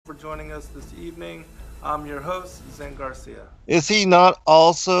for joining us this evening. I'm your host, Zen Garcia. Is he not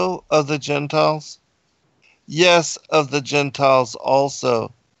also of the Gentiles? Yes, of the Gentiles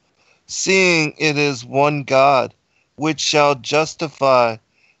also, seeing it is one God, which shall justify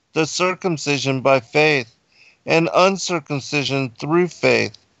the circumcision by faith, and uncircumcision through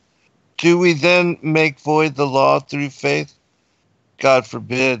faith. Do we then make void the law through faith? God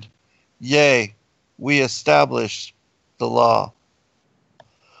forbid. Yea, we establish the law.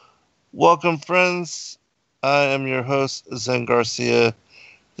 Welcome, friends. I am your host, Zen Garcia.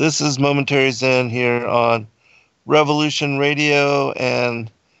 This is Momentary Zen here on Revolution Radio,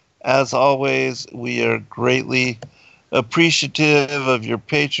 and as always, we are greatly appreciative of your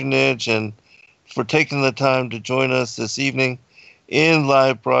patronage and for taking the time to join us this evening in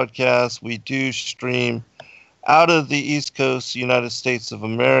live broadcast. We do stream out of the East Coast, United States of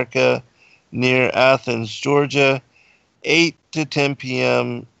America, near Athens, Georgia, 8 to 10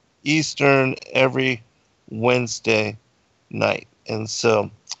 p.m. Eastern every Wednesday night. And so,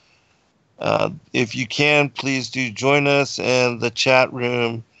 if you can, please do join us. And the chat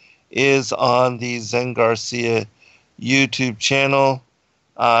room is on the Zen Garcia YouTube channel.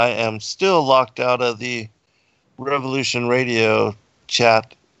 I am still locked out of the Revolution Radio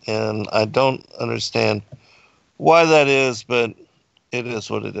chat, and I don't understand why that is, but it is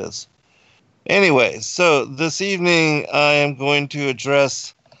what it is. Anyway, so this evening I am going to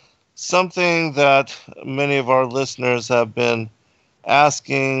address something that many of our listeners have been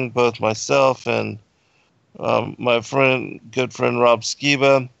asking, both myself and my good friend Rob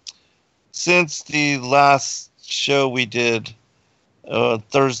Skiba, since the last show we did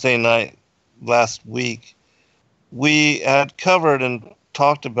Thursday night last week. We had covered and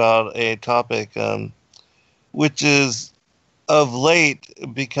talked about a topic which is of late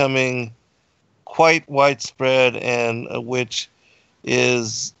becoming quite widespread, and which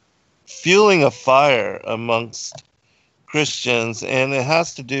is fueling a fire amongst Christians, and it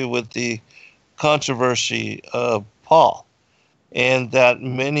has to do with the controversy of Paul, and that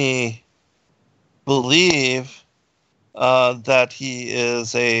many believe that he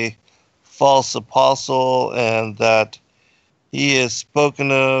is a false apostle, and that he is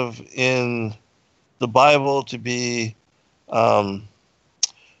spoken of in the Bible to be a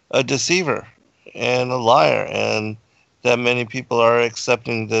deceiver and a liar, and that many people are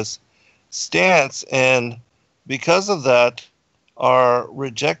accepting this stance, and because of that are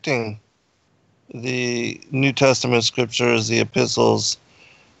rejecting the New Testament scriptures, the epistles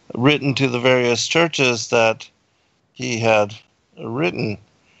written to the various churches that he had written.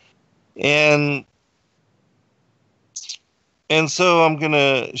 And so I'm going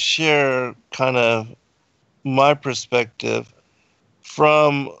to share kind of my perspective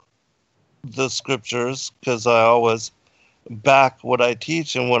from the scriptures, because I always back what I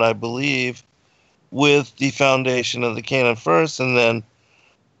teach and what I believe with the foundation of the canon first, and then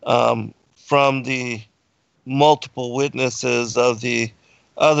from the multiple witnesses of the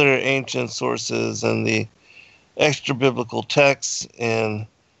other ancient sources and the extra biblical texts, and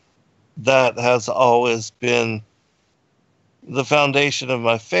that has always been the foundation of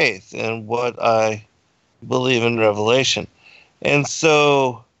my faith and what I believe in Revelation. And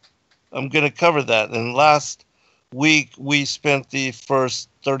so I'm going to cover that. And last week we spent the first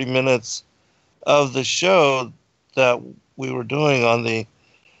 30 minutes of the show that we were doing on the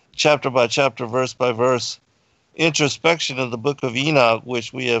chapter by chapter, verse by verse introspection of the book of Enoch,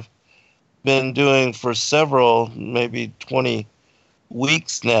 which we have been doing for several, maybe 20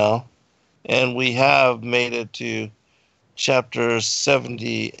 weeks now. And we have made it to chapter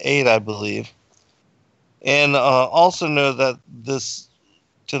 78, I believe. And also know that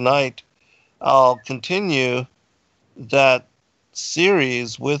tonight I'll continue that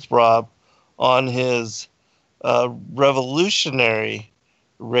series with Rob on his revolutionary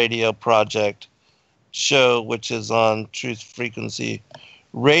radio project show, which is on Truth Frequency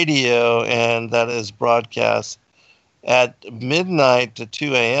Radio, and that is broadcast at midnight to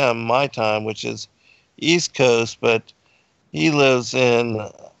 2 a.m. my time, which is East Coast, but he lives in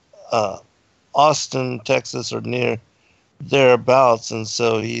Austin, Texas, or near thereabouts, and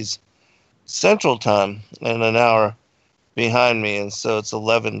so he's Central Time and an hour behind me, and so it's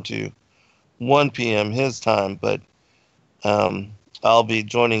 11 to 1 p.m. his time, but I'll be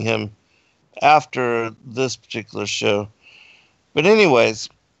joining him after this particular show. But anyways,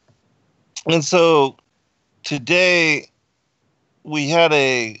 and so today we had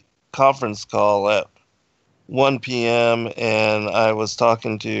a conference call at 1 p.m. and I was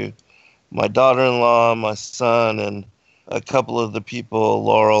talking to my daughter-in-law, my son, and a couple of the people,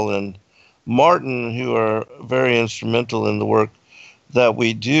 Laurel and Martin, who are very instrumental in the work that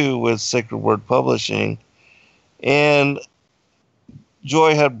we do with Sacred Word Publishing. And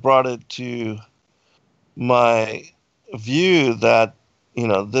Joy had brought it to my view that,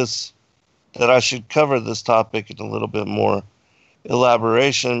 that I should cover this topic in a little bit more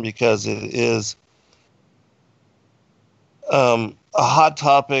elaboration, because it is a hot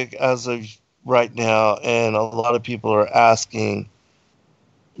topic as of right now, and a lot of people are asking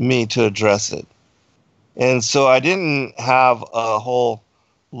me to address it. And so I didn't have a whole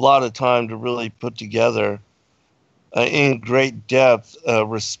lot of time to really put together in great depth a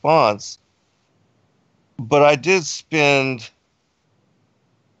response, but I did spend,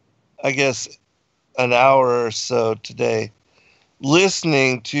 I guess, an hour or so today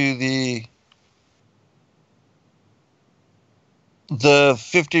listening to the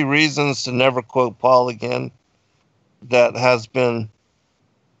 50 Reasons to Never Quote Paul Again that has been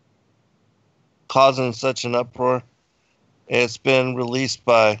causing such an uproar. It's been released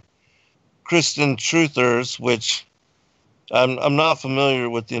by Christian Truthers, which I'm not familiar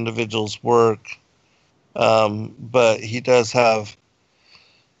with the individual's work, but he does have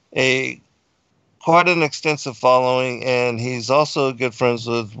quite an extensive following, and he's also good friends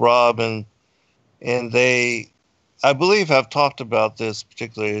with Rob, and they, I believe, have talked about this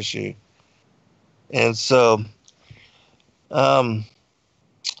particular issue. And so I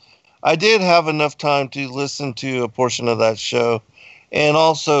did have enough time to listen to a portion of that show, and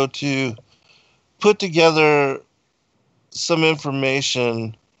also to put together some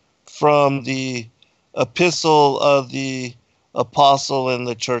information from the Epistle of the Apostle and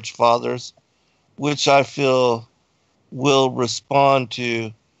the Church Fathers, which I feel will respond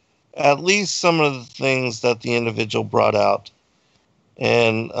to at least some of the things that the individual brought out.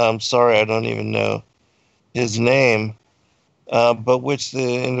 And I'm sorry, I don't even know his name, but which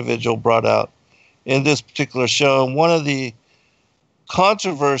the individual brought out in this particular show. And one of the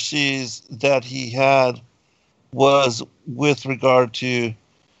controversies that he had was with regard to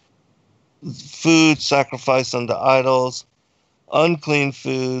food sacrificed unto idols, unclean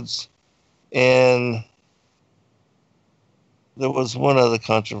foods, and there was one other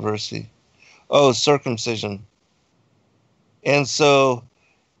controversy. Oh, circumcision. And so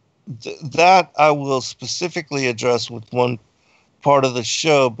that I will specifically address with one part of the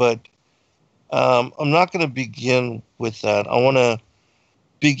show, but I'm not going to begin with that. I want to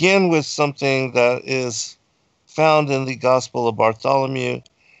begin with something that is found in the Gospel of Bartholomew,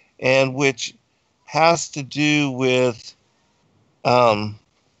 and which has to do with the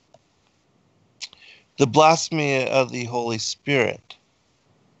blasphemy of the Holy Spirit.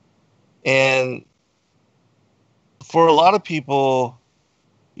 And for a lot of people,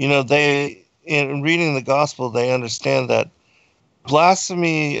 they, in reading the Gospel, they understand that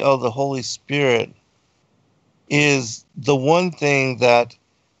blasphemy of the Holy Spirit is the one thing that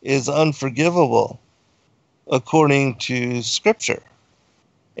is unforgivable according to Scripture.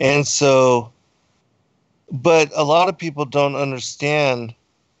 And so, but a lot of people don't understand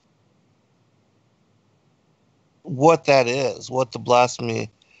what that is, what the blasphemy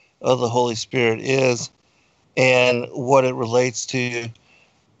of the Holy Spirit is, and what it relates to,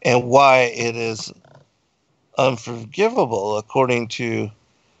 and why it is unforgivable according to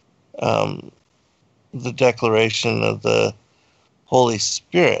the declaration of the Holy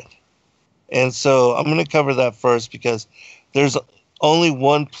Spirit. And so I'm going to cover that first, because there's only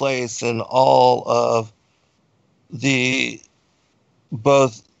one place in all of the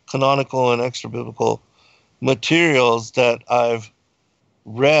both canonical and extra biblical materials that I've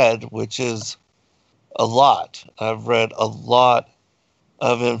read, which is a lot. I've read a lot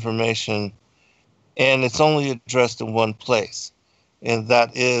of information, and it's only addressed in one place, and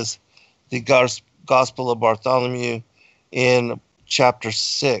that is the Gospel of Bartholomew in chapter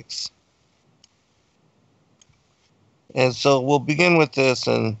 6. And so we'll begin with this,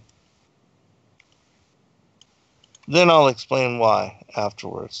 and then I'll explain why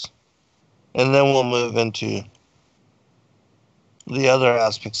afterwards. And then we'll move into the other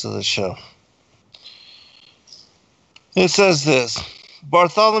aspects of the show. It says this: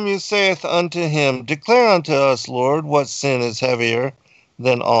 Bartholomew saith unto him, Declare unto us, Lord, what sin is heavier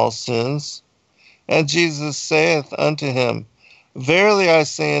than all sins? And Jesus saith unto him, Verily I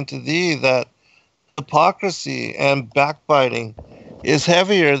say unto thee that hypocrisy and backbiting is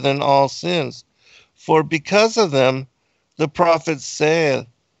heavier than all sins. For because of them the prophet saith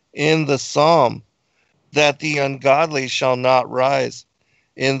in the psalm, that the ungodly shall not rise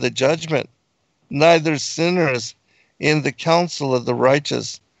in the judgment, neither sinners in the counsel of the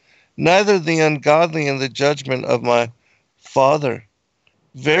righteous, neither the ungodly in the judgment of my Father.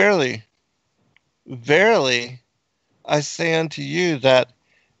 Verily, verily, I say unto you that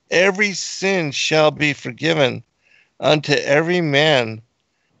every sin shall be forgiven unto every man,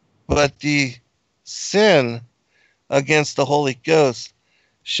 but the sin against the Holy Ghost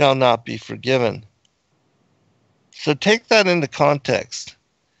shall not be forgiven. So take that into context,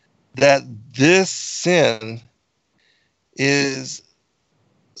 that this sin is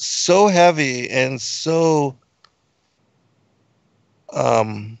so heavy and so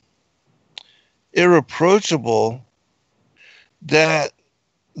irreproachable that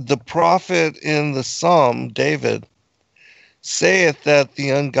the prophet in the Psalm, David, saith that the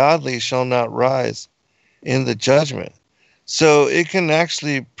ungodly shall not rise in the judgment. So it can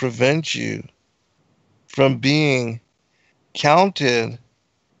actually prevent you from being counted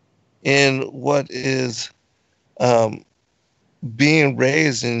in what is being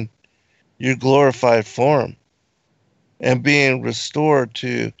raised in your glorified form and being restored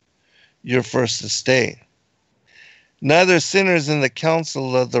to your first estate. Neither sinners in the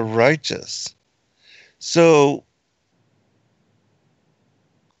counsel of the righteous. So,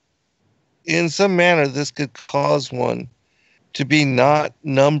 in some manner, this could cause one to be not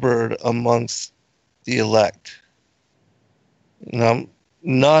numbered amongst the elect. And I'm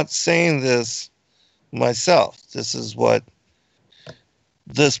not saying this myself. This is what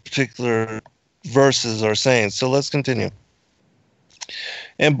this particular verses are saying. So let's continue.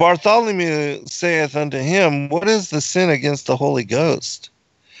 And Bartholomew saith unto him, what is the sin against the Holy Ghost?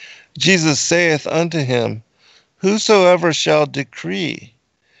 Jesus saith unto him, whosoever shall decree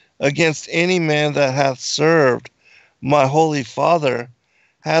against any man that hath served my holy Father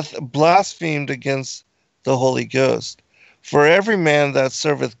hath blasphemed against the Holy Ghost. For every man that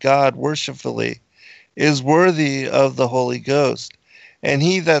serveth God worshipfully is worthy of the Holy Ghost. And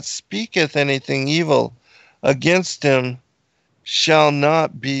he that speaketh anything evil against him shall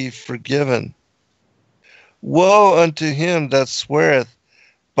not be forgiven. Woe unto him that sweareth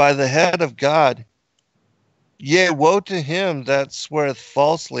by the head of God, yea, woe to him that sweareth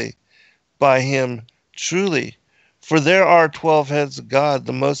falsely by him truly. For there are 12 heads of God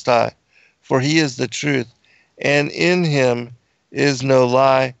the Most High, for he is the truth, and in him is no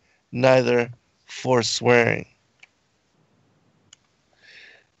lie, neither forswearing.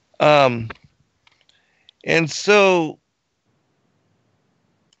 And so,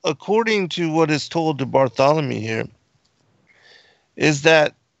 according to what is told to Bartholomew here, is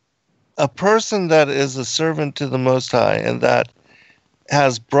that a person that is a servant to the Most High and that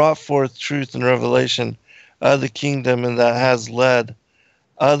has brought forth truth and revelation of the kingdom and that has led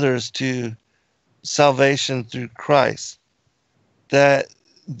others to salvation through Christ, that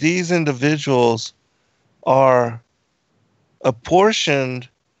these individuals are apportioned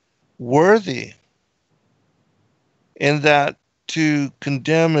worthy in that to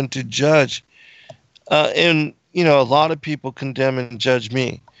condemn and to judge. And, you know, a lot of people condemn and judge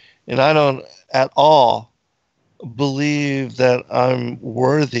me. And I don't at all believe that I'm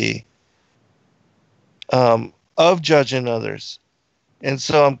worthy of judging others. And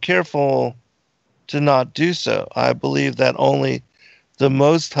so I'm careful to not do so. I believe that only the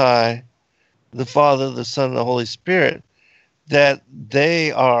Most High, the Father, the Son, and the Holy Spirit, that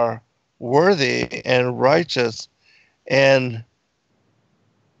they are worthy and righteous and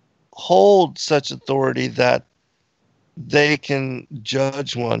hold such authority that they can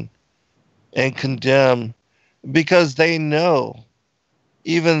judge one and condemn, because they know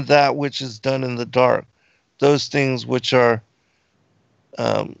even that which is done in the dark, those things which are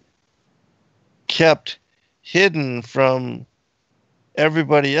kept hidden from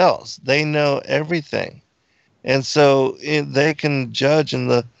everybody else. They know everything. And so they can judge in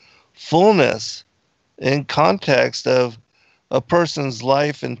the fullness in context of a person's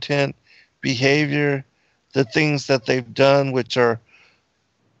life, intent, behavior, the things that they've done, which are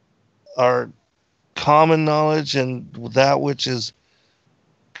common knowledge, and that which is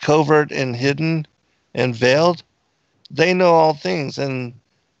covert and hidden and veiled. They know all things. And,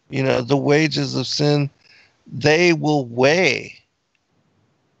 you know, the wages of sin, they will weigh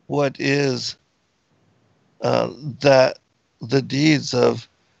what is that the deeds of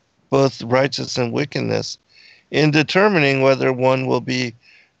both righteous and wickedness in determining whether one will be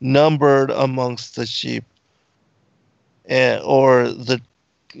numbered amongst the sheep or the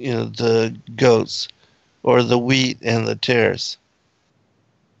the goats or the wheat and the tares.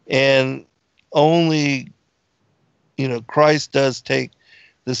 And only Christ does take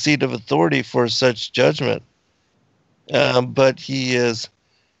the seat of authority for such judgment, but he is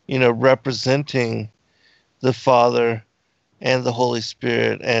representing the Father and the Holy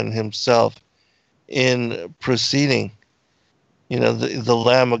Spirit and himself in proceeding, the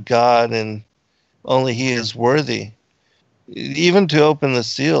Lamb of God, and only he is worthy even to open the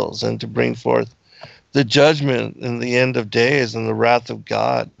seals and to bring forth the judgment in the end of days and the wrath of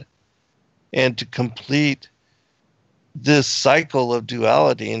God, and to complete this cycle of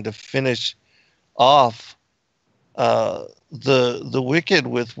duality and to finish off the wicked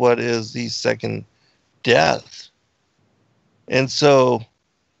with what is the second death. And so,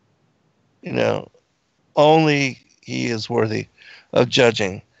 only he is worthy of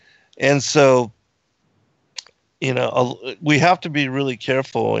judging. And so, we have to be really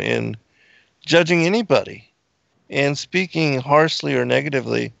careful in judging anybody and speaking harshly or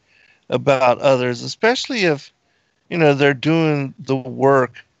negatively about others, especially if, they're doing the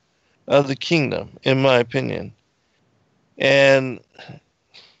work of the kingdom, in my opinion. And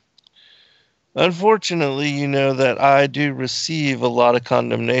unfortunately, that I do receive a lot of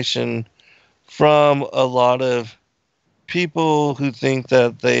condemnation from a lot of people who think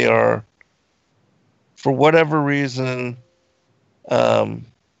that they are, for whatever reason, that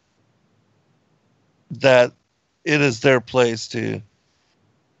it is their place to,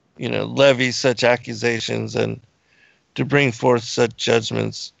 levy such accusations and to bring forth such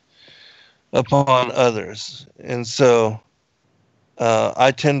judgments upon others. And so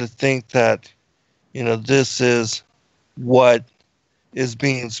I tend to think that, this is what is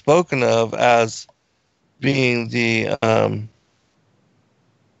being spoken of as being the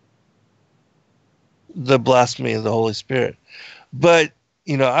blasphemy of the Holy Spirit. But,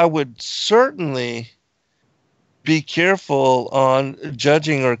 I would certainly be careful on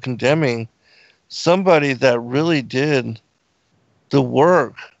judging or condemning somebody that really did the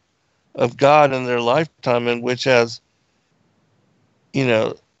work of God in their lifetime, and which has,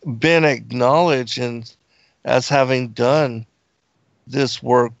 been acknowledged and as having done this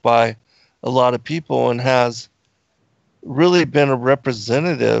work by a lot of people, and has really been a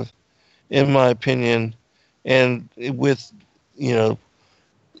representative, in my opinion, and with,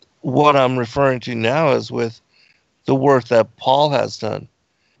 what I'm referring to now is with the work that Paul has done.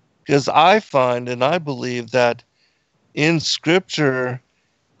 Because I find and I believe that in Scripture,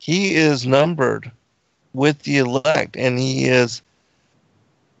 he is numbered with the elect, and he is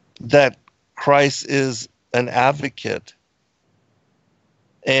that Christ is an advocate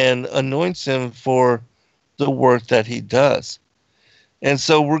and anoints him for the work that he does. And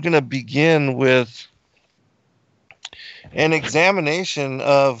so we're going to begin with an examination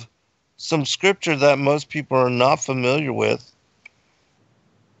of some scripture that most people are not familiar with.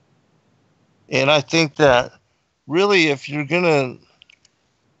 And I think that really, if you're going to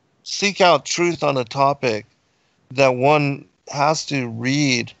seek out truth on a topic, that one has to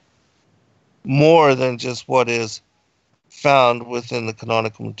read more than just what is found within the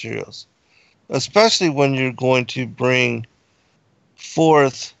canonical materials, especially when you're going to bring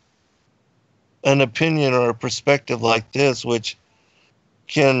forth an opinion or a perspective like this, which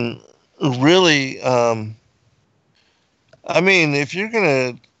can really, if you're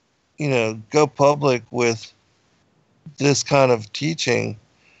going to, go public with this kind of teaching,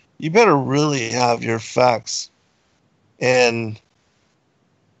 you better really have your facts and,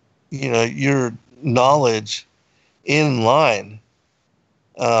 your knowledge in line.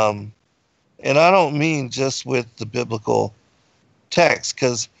 And I don't mean just with the biblical text,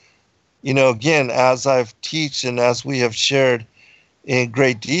 because, again, as I've taught and as we have shared in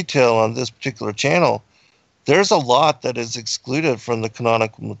great detail on this particular channel, there's a lot that is excluded from the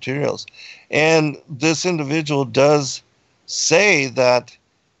canonical materials. And this individual does say that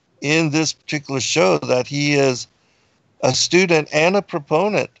in this particular show that he is a student and a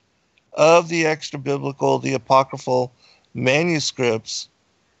proponent of the extra biblical, the apocryphal manuscripts.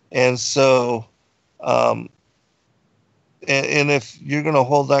 And so, and if you're going to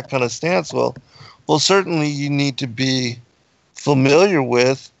hold that kind of stance, well, certainly you need to be familiar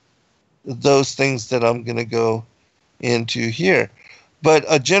with those things that I'm going to go into here. But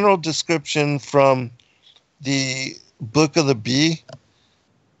a general description from the Book of the Bee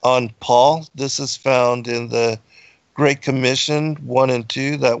on Paul. This is found in the Great Commission 1 and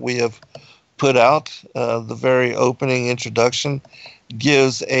 2 that we have put out. The very opening introduction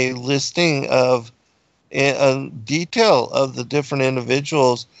gives a listing of a detail of the different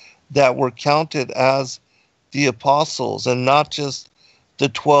individuals that were counted as the apostles, and not just the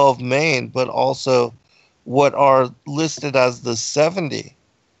 12 main, but also what are listed as the 70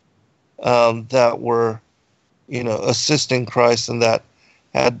 that were, assisting Christ and that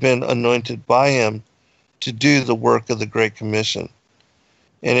had been anointed by him to do the work of the Great Commission.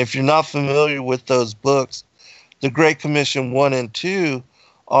 And if you're not familiar with those books, the Great Commission 1 and 2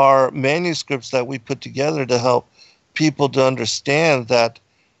 are manuscripts that we put together to help people to understand that,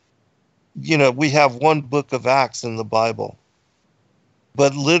 we have one book of Acts in the Bible.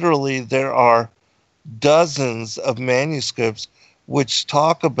 but literally there are dozens of manuscripts which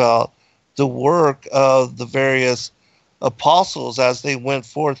talk about the work of the various apostles as they went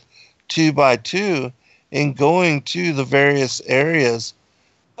forth two by two in going to the various areas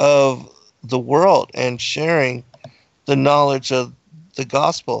of the world and sharing the knowledge of the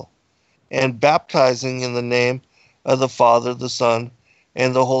gospel and baptizing in the name of the Father, the Son,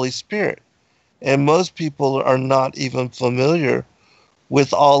 and the Holy Spirit. And most people are not even familiar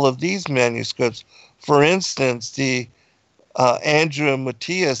with all of these manuscripts. For instance, the Andrew and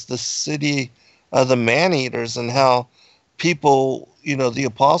Matthias, the city of the man-eaters, and how people, the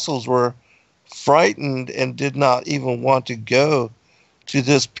apostles were frightened and did not even want to go to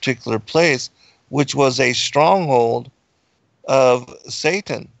this particular place, which was a stronghold of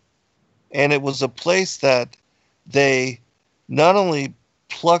Satan. And it was a place that they not only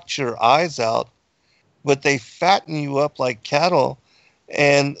plucked your eyes out, but they fatten you up like cattle,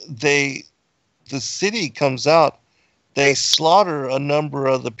 and the city comes out. They slaughter a number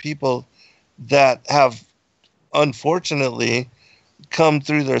of the people that have unfortunately come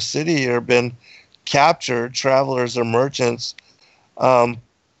through their city or been captured, travelers or merchants, and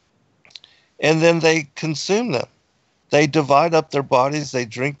then they consume them. They divide up their bodies, they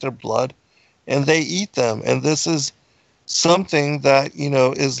drink their blood, and they eat them. And this is something that,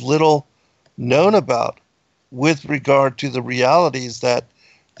 is little known about with regard to the realities that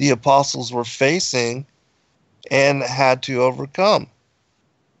the apostles were facing and had to overcome.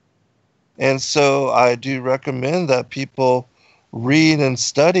 And so I do recommend that people read and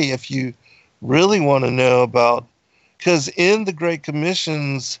study if you really want to know about, because in the Great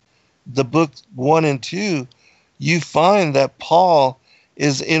Commissions, the book 1 and 2, you find that Paul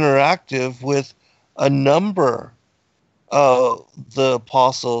is interactive with a number of the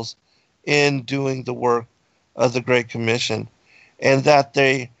apostles in doing the work of the Great Commission, and that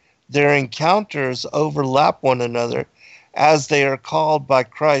their encounters overlap one another as they are called by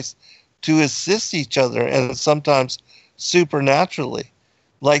Christ to assist each other, and sometimes supernaturally.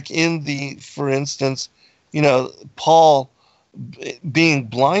 Like for instance, Paul being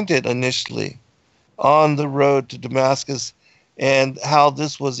blinded initially on the road to Damascus, and how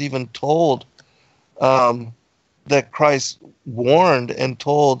this was even told, that Christ warned and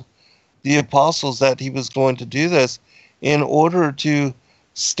told the apostles that he was going to do this in order to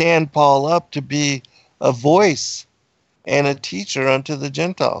stand Paul up to be a voice and a teacher unto the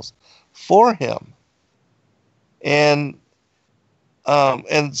Gentiles for him. And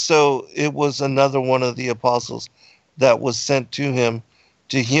so it was another one of the apostles that was sent to him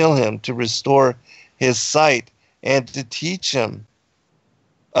to heal him, to restore his sight, and to teach him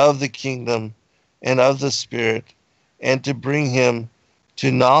of the kingdom and of the Spirit, and to bring him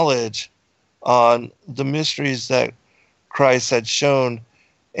to knowledge on the mysteries that Christ had shown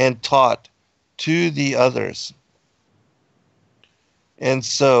and taught to the others. And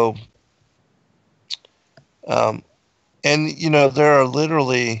so, there are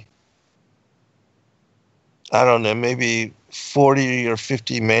literally, I don't know, maybe 40 or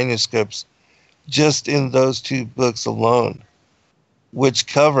 50 manuscripts just in those two books alone, which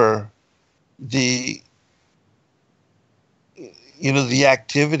cover the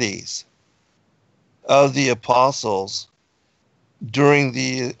activities of the apostles during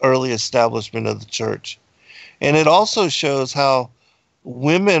the early establishment of the church. And it also shows how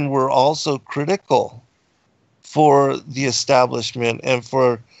women were also critical for the establishment and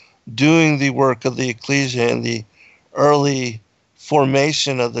for doing the work of the ecclesia and the early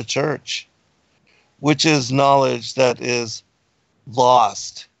formation of the church, which is knowledge that is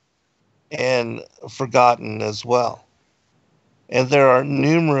lost and forgotten as well. And there are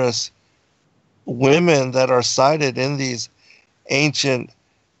numerous women that are cited in these ancient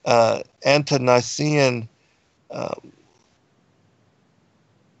ante-Nicene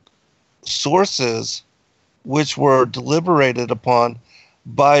sources, which were deliberated upon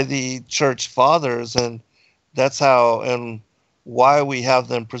by the church fathers, and that's how and why we have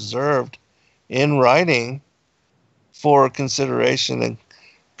them preserved in writing for consideration and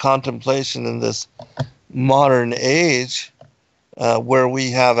contemplation in this modern age, where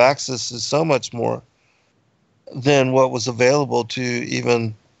we have access to so much more than what was available to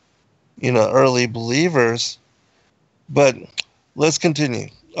even early believers. But let's continue.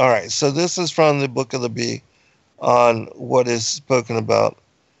 All right, so this is from the Book of the Bee on what is spoken about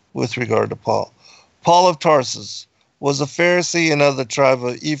with regard to Paul. Paul of Tarsus was a Pharisee and of the tribe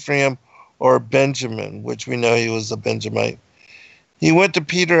of Ephraim or Benjamin, which we know he was a Benjamite. He went to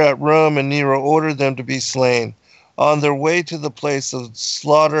Peter at Rome, and Nero ordered them to be slain. On their way to the place of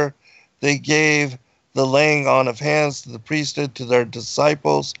slaughter, they gave the laying on of hands to the priesthood to their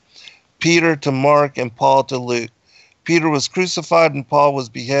disciples, Peter to Mark, and Paul to Luke. Peter was crucified and Paul was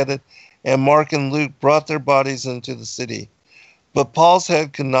beheaded, and Mark and Luke brought their bodies into the city. But Paul's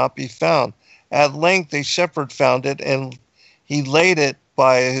head could not be found. At length a shepherd found it, and he laid it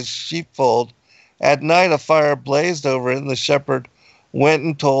by his sheepfold. At night a fire blazed over it, and the shepherd went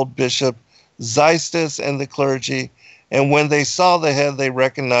and told Bishop Xystus and the clergy, and when they saw the head, they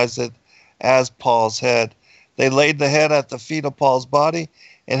recognized it as Paul's head. They laid the head at the feet of Paul's body,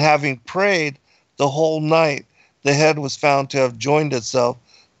 and having prayed the whole night, the head was found to have joined itself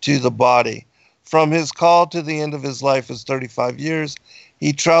to the body. From his call to the end of his life was 35 years.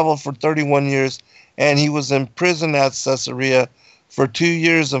 He traveled for 31 years, and he was in prison at Caesarea for 2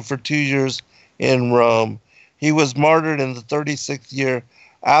 years and for 2 years in Rome. He was martyred in the 36th year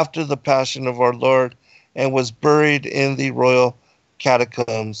after the Passion of our Lord and was buried in the royal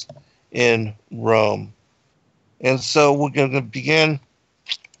catacombs in Rome. And so we're going to begin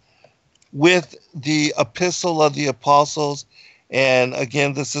with the Epistle of the Apostles. And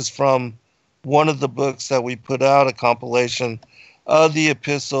again, this is from one of the books that we put out, a compilation of the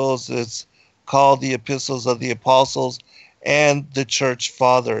epistles. It's called the Epistles of the Apostles and the Church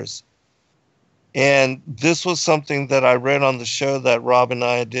Fathers. And this was something that I read on the show that Rob and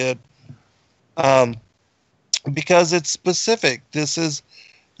I did, because it's specific. This is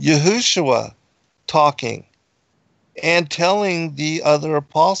Yahushua talking and telling the other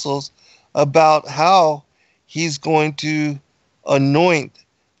apostles about how he's going to anoint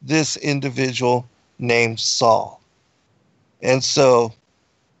this individual named Saul. And so,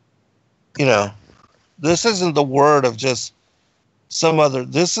 this isn't the word of just some other,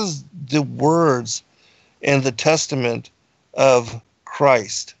 this is the words and the testament of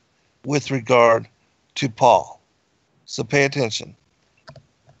Christ with regard to Paul. So pay attention.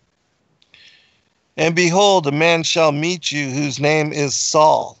 And behold, a man shall meet you whose name is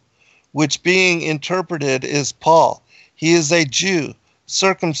Saul, which being interpreted is Paul. He is a Jew,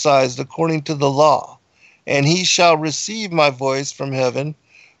 circumcised according to the law, and he shall receive my voice from heaven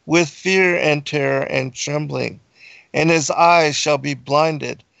with fear and terror and trembling, and his eyes shall be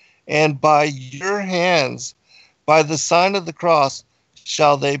blinded, and by your hands, by the sign of the cross,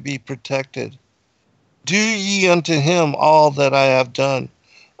 shall they be protected. Do ye unto him all that I have done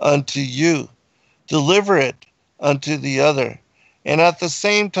unto you, deliver it unto the other. And at the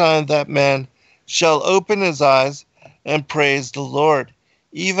same time that man shall open his eyes and praise the Lord,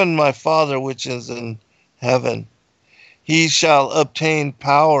 even my Father which is in heaven. He shall obtain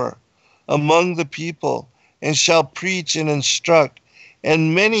power among the people, and shall preach and instruct,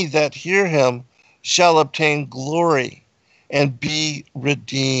 and many that hear him shall obtain glory and be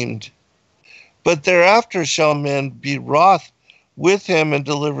redeemed. But thereafter shall men be wroth with him and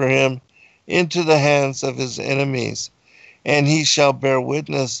deliver him into the hands of his enemies, and he shall bear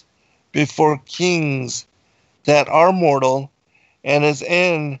witness before kings that are mortal, and his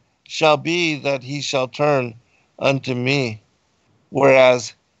end shall be that he shall turn unto me,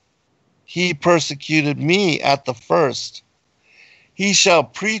 whereas he persecuted me at the first. He shall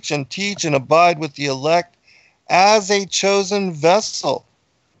preach and teach and abide with the elect as a chosen vessel,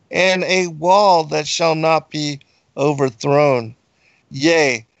 and a wall that shall not be overthrown.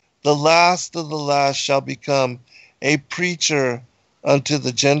 Yea, the last of the last shall become a preacher unto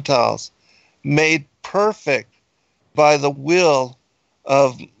the Gentiles, made perfect by the will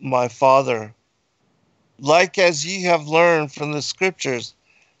of my Father. Like as ye have learned from the scriptures,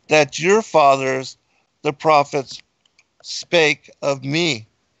 that your fathers, the prophets, spake of me,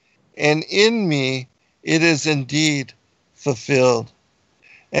 and in me it is indeed fulfilled.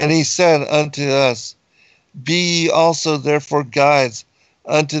 And he said unto us, Be ye also therefore guides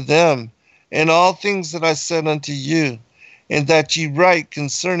unto them in all things that I said unto you, and that ye write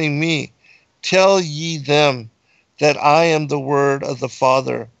concerning me, tell ye them that I am the word of the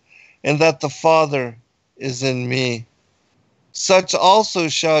Father, and that the Father is in me. Such also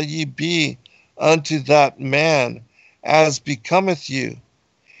shall ye be unto that man as becometh you.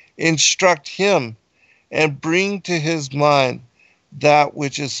 Instruct him, and bring to his mind that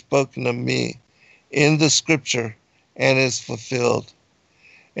which is spoken of me in the scripture, and is fulfilled.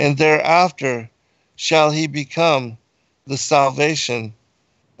 And thereafter shall he become the salvation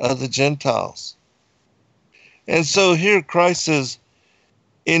of the Gentiles. And so here Christ is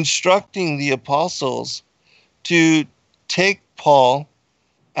instructing the apostles to take Paul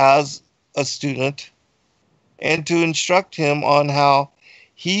as a student and to instruct him on how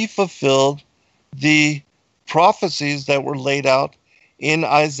he fulfilled the prophecies that were laid out in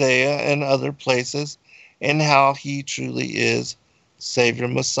Isaiah and other places, and how he truly is Savior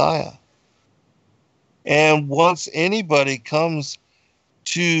Messiah. And once anybody comes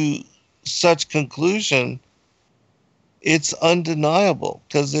to such conclusion, it's undeniable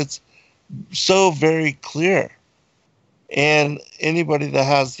because it's so very clear. And anybody that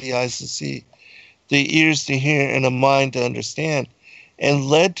has the eyes to see, the ears to hear, and a mind to understand, and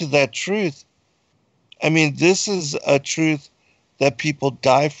led to that truth. I mean, this is a truth that people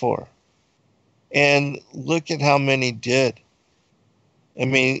die for. And look at how many did. I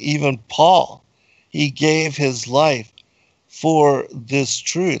mean, even Paul, he gave his life for this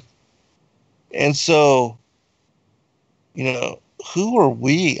truth. And so, who are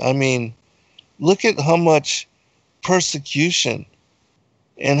we? I mean, look at how much persecution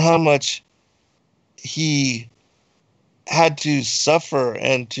and how much he had to suffer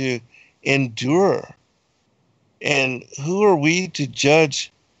and to endure. And who are we to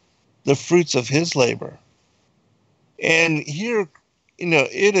judge the fruits of his labor? And here,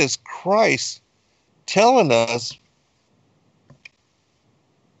 it is Christ telling us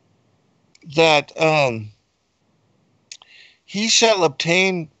that he shall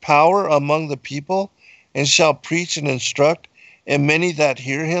obtain power among the people and shall preach and instruct, and many that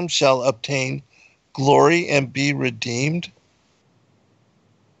hear him shall obtain glory and be redeemed.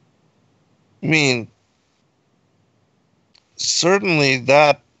 I mean, certainly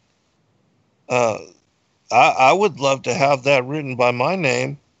that I would love to have that written by my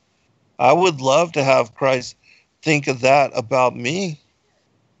name. I would love to have Christ think of that about me.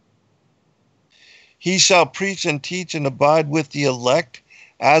 He shall preach and teach and abide with the elect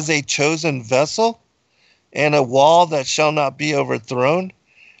as a chosen vessel and a wall that shall not be overthrown.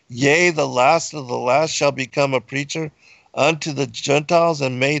 Yea, the last of the last shall become a preacher unto the Gentiles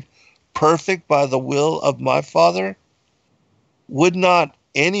and made perfect by the will of my Father. Would not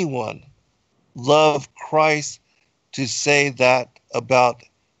anyone love Christ to say that about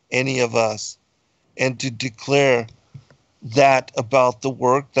any of us and to declare that about the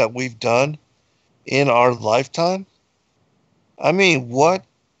work that we've done in our lifetime? I mean, what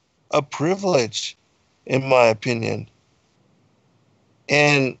a privilege, in my opinion.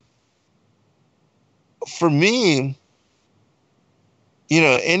 And for me,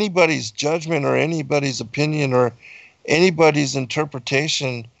 anybody's judgment or anybody's opinion or anybody's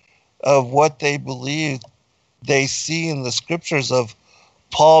interpretation of what they believe they see in the scriptures of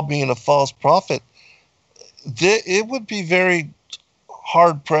Paul being a false prophet, it would be very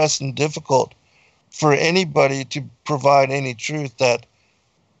hard-pressed and difficult for anybody to provide any truth that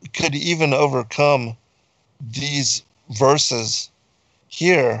could even overcome these verses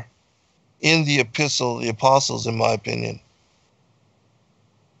here in the Epistle of the Apostles, in my opinion.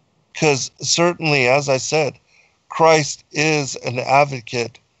 Because certainly, as I said, Christ is an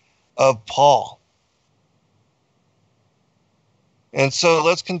advocate of Paul. And so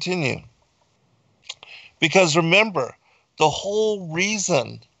let's continue. Because remember, the whole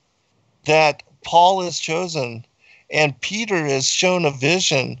reason that Paul is chosen and Peter is shown a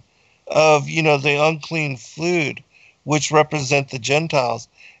vision of, the unclean food, which represent the Gentiles,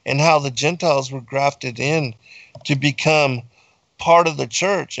 and how the Gentiles were grafted in to become part of the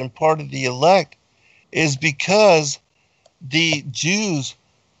church and part of the elect, is because the Jews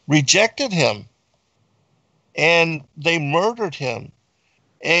rejected him and they murdered him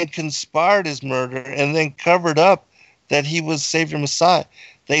and conspired his murder and then covered up that he was Savior Messiah.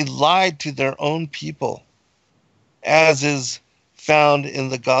 They lied to their own people, as is found in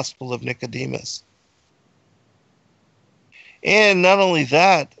the Gospel of Nicodemus. And not only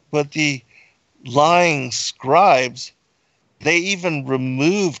that, but the lying scribes, they even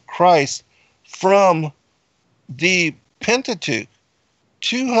removed Christ from the Pentateuch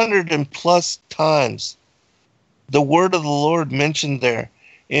 200 and plus times. The word of the Lord mentioned there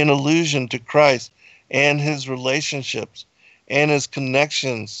in allusion to Christ and his relationships and his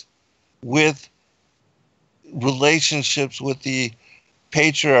connections with the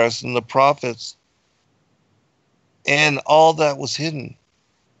patriarchs and the prophets, and all that was hidden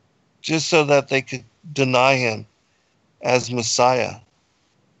just so that they could deny him as Messiah.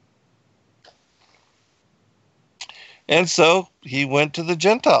 And so he went to the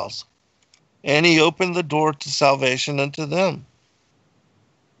Gentiles and he opened the door to salvation unto them.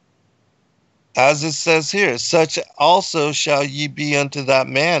 As it says here, such also shall ye be unto that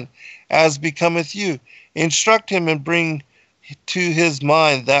man as becometh you. Instruct him and bring to his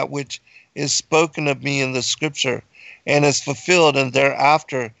mind that which is spoken of me in the scripture and is fulfilled, and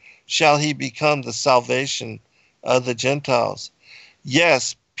thereafter shall he become the salvation of the Gentiles.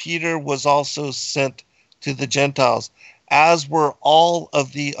 Yes, Peter was also sent to the Gentiles, as were all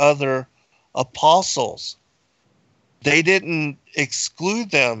of the other apostles. They didn't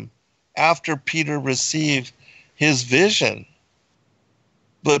exclude them after Peter received his vision.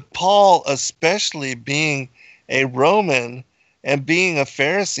 But Paul, especially being a Roman and being a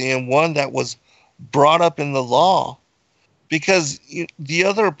Pharisee and one that was brought up in the law, because the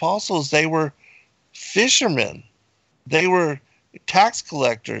other apostles, they were fishermen, they were tax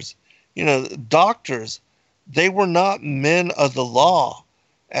collectors, doctors. They were not men of the law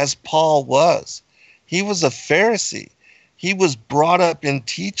as Paul was. He was a Pharisee. He was brought up in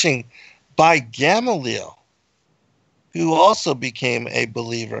teaching by Gamaliel, who also became a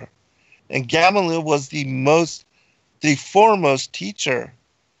believer. And Gamaliel was the foremost teacher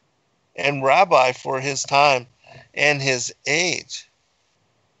and rabbi for his time and his age.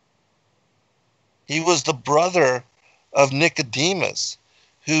 He was the brother of Nicodemus,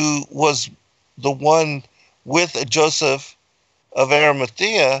 who was the one with Joseph of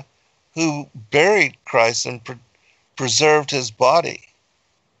Arimathea who buried Christ and preserved his body.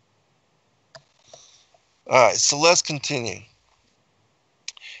 All right, so let's continue.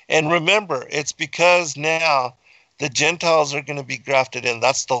 And remember, it's because now the Gentiles are going to be grafted in.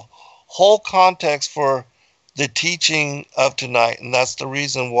 That's the whole context for the teaching of tonight. And that's the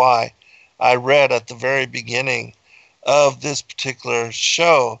reason why I read at the very beginning of this particular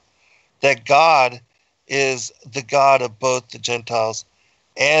show that God is the God of both the Gentiles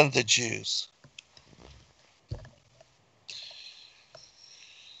and the Jews.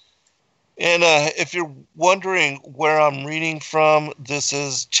 And if you're wondering where I'm reading from, this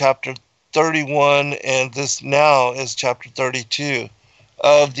is chapter 31, and this now is chapter 32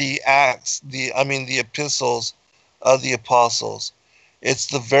 of the Acts, the epistles of the apostles. It's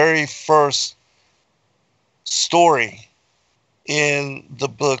the very first story in the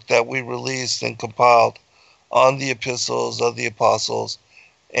book that we released and compiled on the epistles of the apostles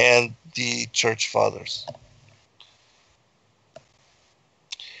and the church fathers.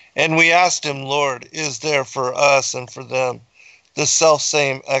 And we asked him, Lord, is there for us and for them the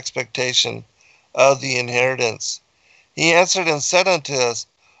selfsame expectation of the inheritance? He answered and said unto us,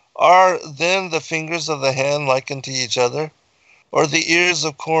 Are then the fingers of the hand like unto each other, or the ears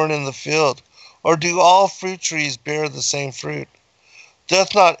of corn in the field? Or do all fruit trees bear the same fruit?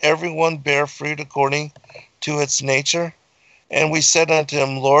 Doth not every one bear fruit according to its nature? And we said unto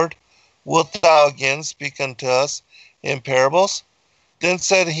him, Lord, wilt thou again speak unto us in parables? Then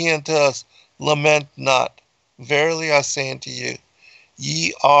said he unto us, Lament not. Verily I say unto you,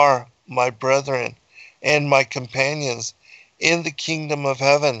 ye are my brethren and my companions in the kingdom of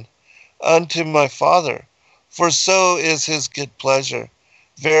heaven unto my Father. For so is his good pleasure.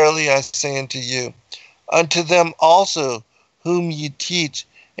 Verily I say unto you, unto them also whom ye teach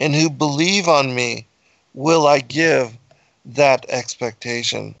and who believe on me will I give that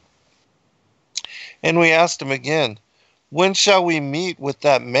expectation. And we asked him again, When shall we meet with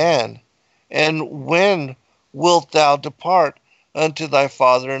that man? And when wilt thou depart unto thy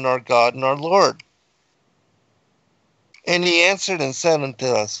Father and our God and our Lord? And he answered and said unto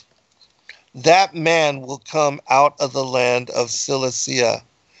us, That man will come out of the land of Cilicia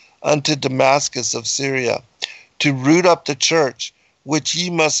unto Damascus of Syria, to root up the church which ye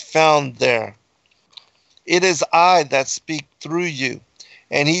must found there. It is I that speak through you,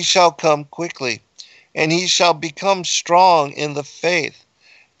 and he shall come quickly, and he shall become strong in the faith,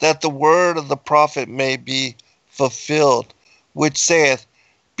 that the word of the prophet may be fulfilled, which saith,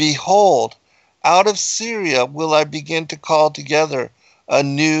 Behold, out of Syria will I begin to call together a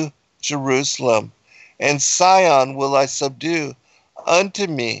new Jerusalem, and Sion will I subdue unto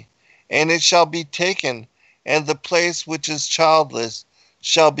me, and it shall be taken, and the place which is childless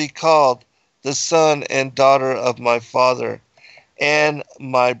shall be called the son and daughter of my Father, and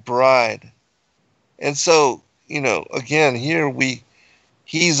my bride. And so, again, here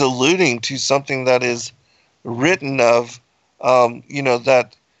he's alluding to something that is written of,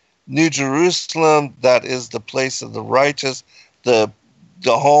 that New Jerusalem, that is the place of the righteous, the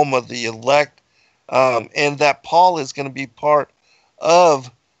home of the elect, and that Paul is going to be part of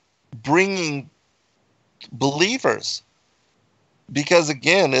bringing believers. Because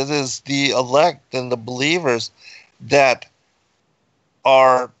again, it is the elect and the believers that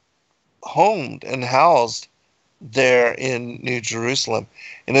are homed and housed there in New Jerusalem.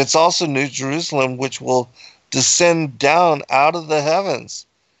 And it's also New Jerusalem which will descend down out of the heavens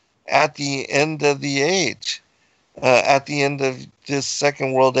at the end of the age, at the end of this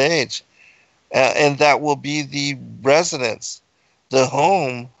second world age. And that will be the residence, the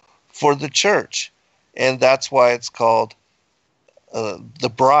home for the church. And that's why it's called the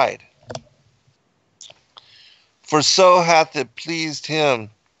bride. For so hath it pleased him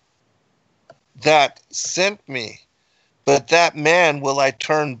that sent me, but that man will I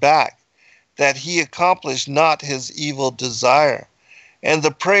turn back, that he accomplish not his evil desire. And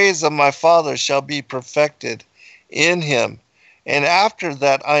the praise of my Father shall be perfected in him. And after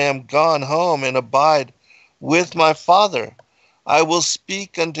that I am gone home and abide with my Father, I will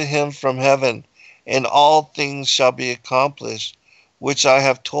speak unto him from heaven, and all things shall be accomplished, which I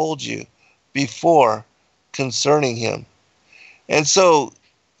have told you before concerning him. And so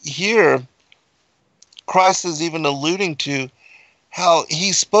here, Christ is even alluding to how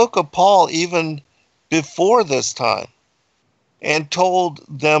he spoke of Paul even before this time and told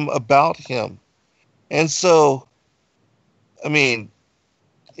them about him. And so, I mean,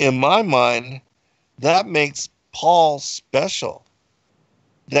 in my mind, that makes Paul special,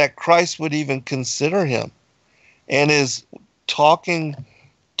 that Christ would even consider him and is talking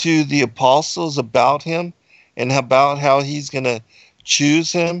to the apostles about him and about how he's going to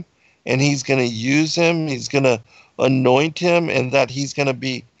choose him and he's going to use him, he's going to anoint him, and that he's going to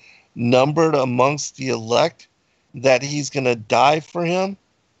be numbered amongst the elect, that he's going to die for him.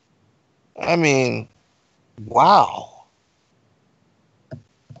 I mean, wow.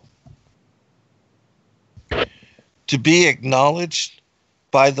 To be acknowledged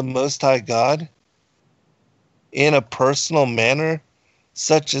by the Most High God in a personal manner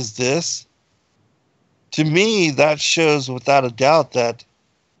such as this, to me, that shows without a doubt that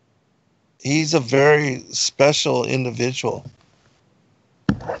he's a very special individual.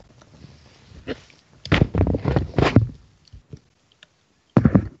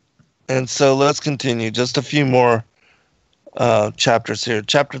 And so let's continue. Just a few more chapters here.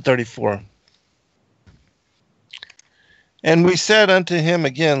 Chapter 34. And we said unto him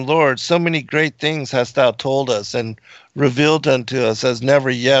again, Lord, so many great things hast thou told us, and revealed unto us as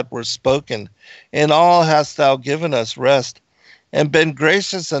never yet were spoken. In all hast thou given us rest, and been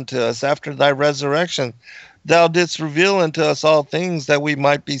gracious unto us after thy resurrection. Thou didst reveal unto us all things that we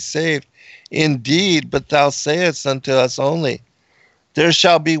might be saved. Indeed, but thou sayest unto us only, there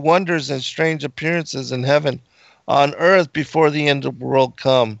shall be wonders and strange appearances in heaven, on earth before the end of the world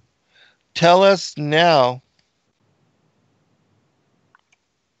come. Tell us now,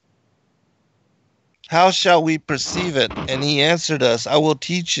 how shall we perceive it? And he answered us, I will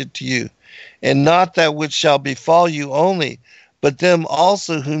teach it to you, and not that which shall befall you only, but them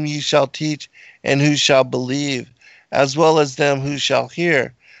also whom ye shall teach, and who shall believe, as well as them who shall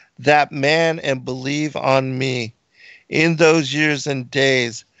hear that man and believe on me. In those years and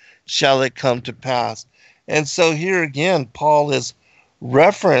days shall it come to pass. And so here again, Paul is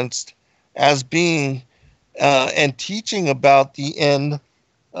referenced as being and teaching about the end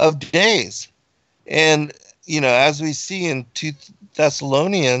of days. And, you know, as we see in 2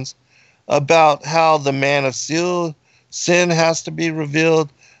 Thessalonians about how the man of sin has to be revealed,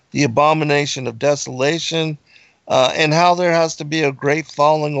 the abomination of desolation, and how there has to be a great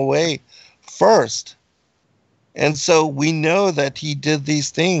falling away first. And so we know that he did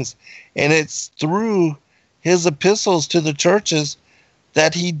these things, and it's through his epistles to the churches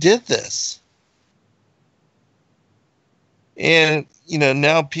that he did this. And, you know,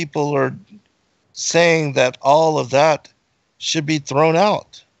 now people are saying that all of that should be thrown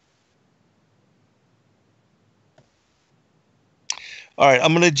out. All right,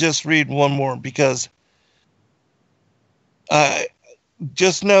 I'm going to just read one more because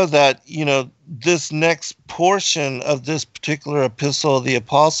just know that, you know, this next portion of this particular epistle of the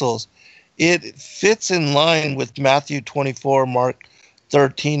apostles, it fits in line with Matthew 24, Mark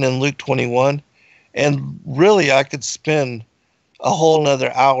 13, and Luke 21. And really, I could spend a whole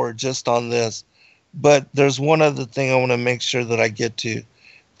nother hour just on this. But there's one other thing I want to make sure that I get to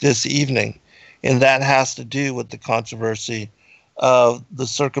this evening, and that has to do with the controversy of the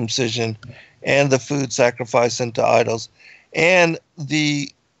circumcision and the food sacrifice unto idols, and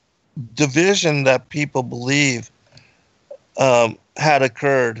the division that people believe had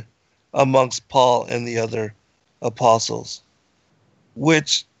occurred amongst Paul and the other apostles,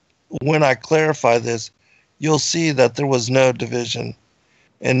 which, when I clarify this, you'll see that there was no division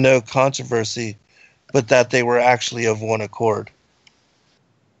and no controversy, but that they were actually of one accord.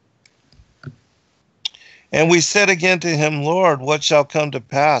 And we said again to him, Lord, what shall come to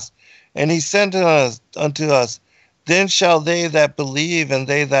pass? And he said unto us, then shall they that believe and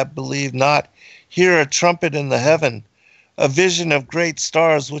they that believe not hear a trumpet in the heaven, a vision of great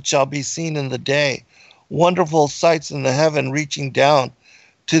stars which shall be seen in the day, wonderful sights in the heaven reaching down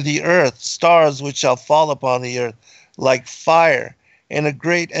to the earth, stars which shall fall upon the earth like fire, and a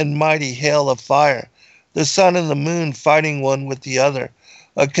great and mighty hail of fire, the sun and the moon fighting one with the other,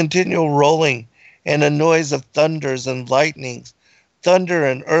 a continual rolling, and a noise of thunders and lightnings, thunder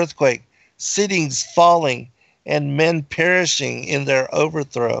and earthquake, cities falling, and men perishing in their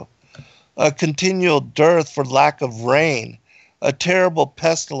overthrow. a continual dearth for lack of rain, a terrible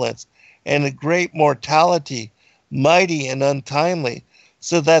pestilence, and a great mortality, mighty and untimely,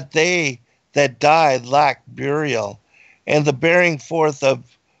 so that they that die lack burial, and the bearing forth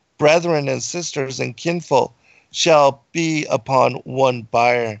of brethren and sisters and kinfolk shall be upon one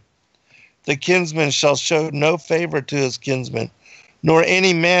bier. The kinsman shall show no favor to his kinsman, nor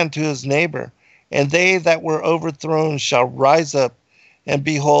any man to his neighbor, and they that were overthrown shall rise up and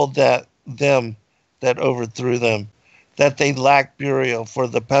behold that them that overthrew them, that they lack burial, for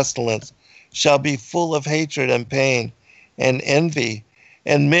the pestilence shall be full of hatred and pain and envy,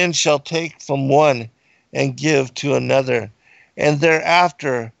 and men shall take from one and give to another, and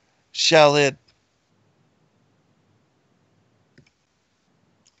thereafter shall it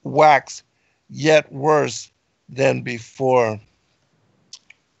wax yet worse than before.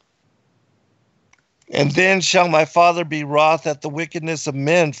 And then shall my Father be wroth at the wickedness of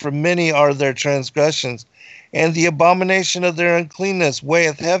men, for many are their transgressions, and the abomination of their uncleanness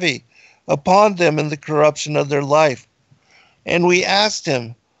weigheth heavy upon them in the corruption of their life. And we asked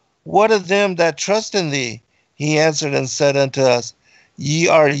him, What of them that trust in thee? He answered and said unto us, Ye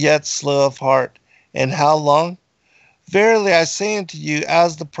are yet slow of heart, and how long? Verily I say unto you,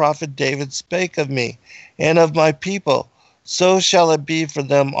 as the prophet David spake of me, and of my people, so shall it be for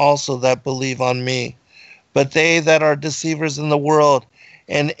them also that believe on me. But they that are deceivers in the world,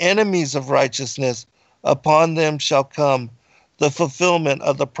 and enemies of righteousness, upon them shall come the fulfillment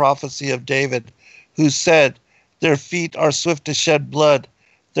of the prophecy of David, who said, Their feet are swift to shed blood,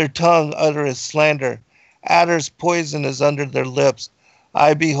 their tongue uttereth slander, adder's poison is under their lips.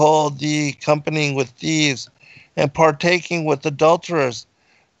 I behold thee companying with thieves, and partaking with adulterers.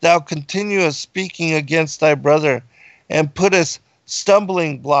 Thou continuest speaking against thy brother, and puttest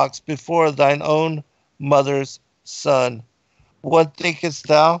stumbling blocks before thine own mother's son. What thinkest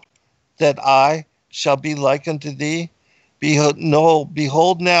thou, that I shall be like unto thee? Behold, no,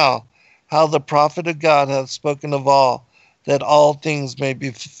 behold now how the prophet of God hath spoken of all, that all things may be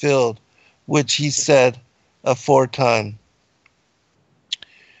fulfilled, which he said aforetime.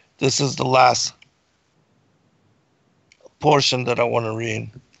 This is the last portion that I want to read,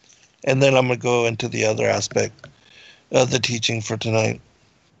 and then I'm going to go into the other aspect of the teaching for tonight.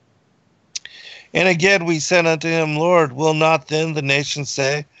 And again we said unto him, Lord, will not then the nations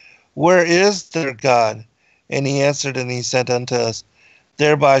say, Where is their God? And he answered and he said unto us,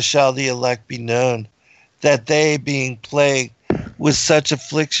 Thereby shall the elect be known, that they, being plagued with such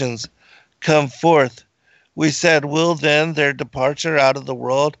afflictions, come forth. We said, Will then their departure out of the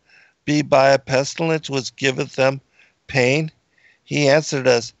world be by a pestilence which giveth them pain? He answered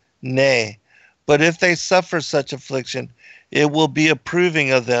us, Nay, but if they suffer such affliction, it will be a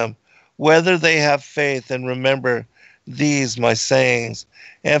proving of them, whether they have faith and remember these my sayings,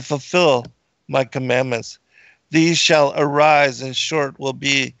 and fulfill my commandments. These shall arise, and short will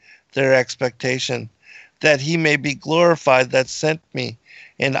be their expectation, that he may be glorified that sent me,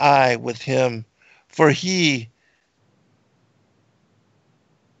 and I with him. For he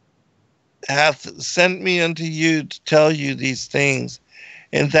hath sent me unto you to tell you these things,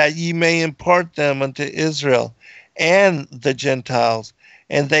 and that ye may impart them unto Israel and the Gentiles,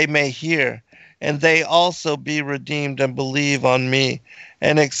 and they may hear, and they also be redeemed and believe on me,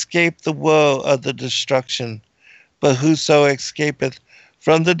 and escape the woe of the destruction. But whoso escapeth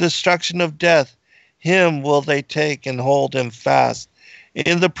from the destruction of death, him will they take and hold him fast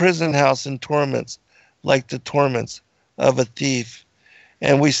in the prison house in torments, like the torments of a thief.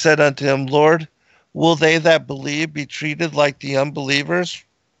 And we said unto him, Lord, will they that believe be treated like the unbelievers?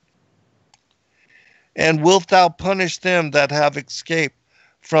 And wilt thou punish them that have escaped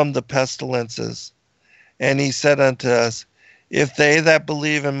from the pestilences? And he said unto us, If they that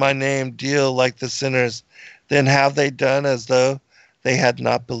believe in my name deal like the sinners, then have they done as though they had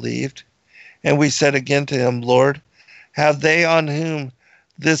not believed? And we said again to him, Lord, have they on whom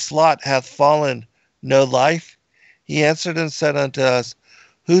this lot hath fallen no life? He answered and said unto us,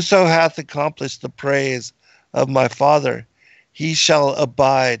 Whoso hath accomplished the praise of my Father, he shall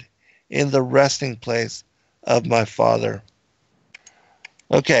abide in the resting place of my Father.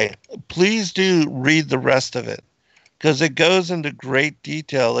 Okay, please do read the rest of it, because it goes into great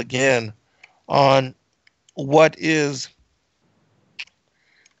detail again on what is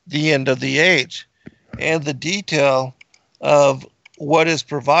the end of the age and the detail of what is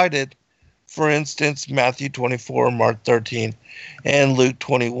provided. For instance, Matthew 24, Mark 13, and Luke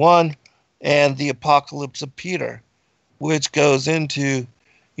 21, and the Apocalypse of Peter, which goes into,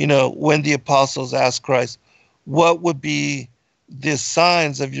 when the apostles asked Christ, what would be the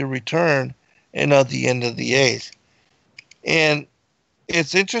signs of your return and of the end of the age? And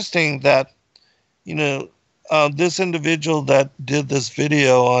it's interesting that, you know, this individual that did this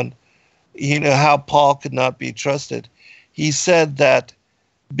video on, how Paul could not be trusted, he said that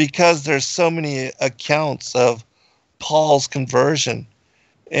because there's so many accounts of Paul's conversion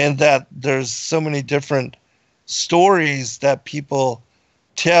and that there's so many different stories that people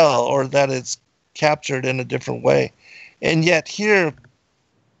tell or that it's captured in a different way. And yet here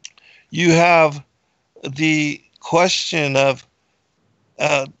you have the question of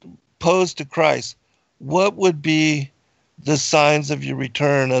posed to Christ, what would be the signs of your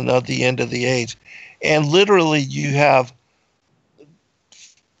return and of the end of the age? And literally you have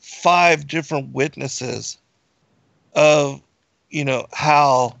 5 different witnesses of,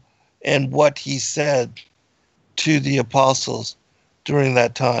 how and what he said to the apostles during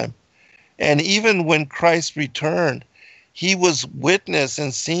that time. And even when Christ returned, he was witnessed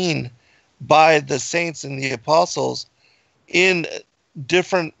and seen by the saints and the apostles in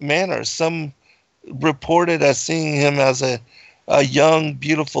different manners. Some reported as seeing him as a young,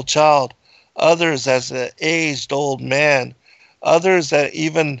 beautiful child, others as an aged old man, others that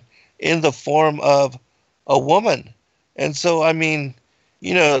even in the form of a woman. And so, I mean,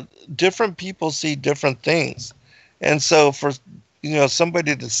 different people see different things. And so for,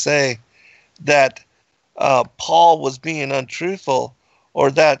 somebody to say that Paul was being untruthful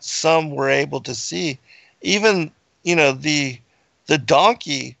or that some were able to see, even, the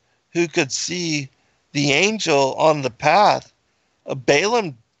donkey who could see the angel on the path,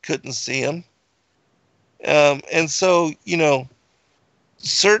 Balaam couldn't see him. And so,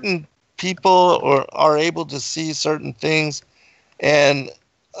 certain people are able to see certain things and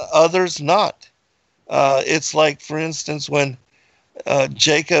others not. It's like, for instance, when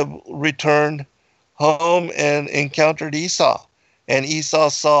Jacob returned home and encountered Esau, and Esau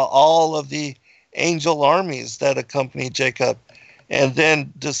saw all of the angel armies that accompanied Jacob, and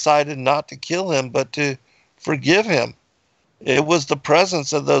then decided not to kill him, but to forgive him. It was the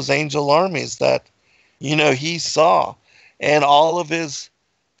presence of those angel armies that, he saw, and all of his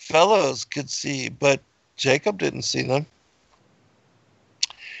fellows could see, but Jacob didn't see them.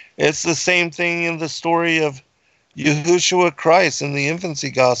 It's the same thing in the story of Yahushua Christ in the infancy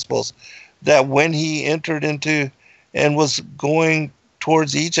gospels, that when he entered into and was going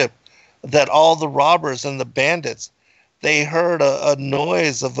towards Egypt, that all the robbers and the bandits, they heard a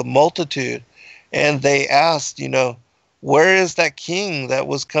noise of a multitude, and they asked, where is that king that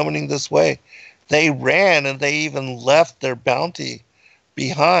was coming this way? They ran and they even left their bounty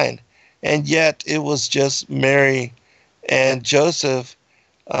behind. And yet it was just Mary and Joseph,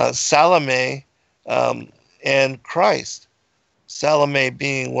 Salome, and Christ. Salome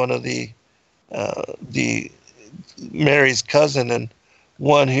being one of the Mary's cousin and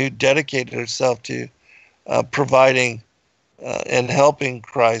one who dedicated herself to providing and helping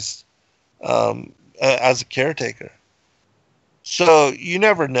Christ as a caretaker. So you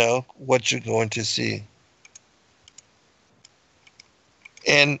never know what you're going to see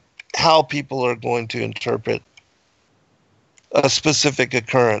and how people are going to interpret a specific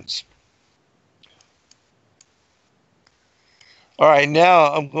occurrence. All right,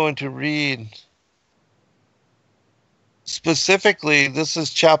 now I'm going to read specifically, this is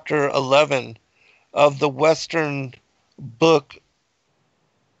chapter 11 of the Western book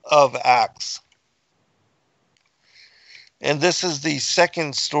of Acts. And this is the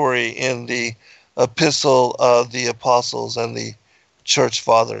second story in the epistle of the apostles and the church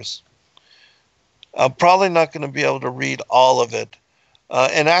fathers. I'm probably not going to be able to read all of it.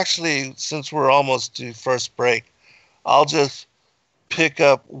 And actually, since we're almost to first break, I'll just pick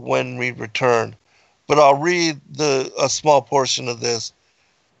up when we return. But I'll read a small portion of this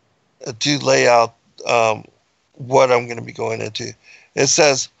to lay out what I'm going to be going into. It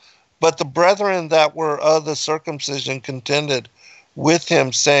says, "But the brethren that were of the circumcision contended with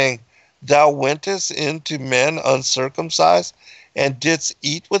him, saying, Thou wentest into men uncircumcised, and didst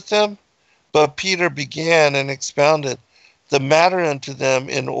eat with them? But Peter began and expounded the matter unto them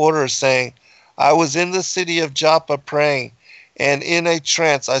in order, saying, I was in the city of Joppa praying, and in a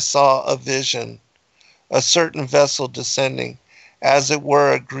trance I saw a vision, a certain vessel descending, as it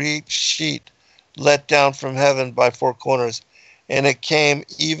were a great sheet let down from heaven by 4 corners, and it came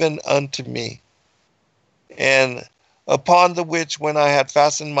even unto me. And upon the which, when I had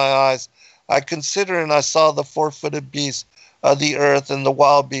fastened my eyes, I considered, and I saw the 4-footed beasts of the earth, and the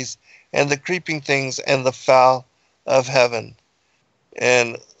wild beasts, and the creeping things, and the fowl of heaven."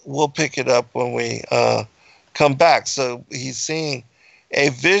 And we'll pick it up when we come back. So he's seeing a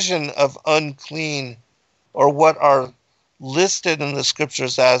vision of unclean, or what are listed in the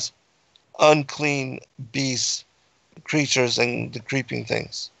scriptures as unclean beasts creatures and the creeping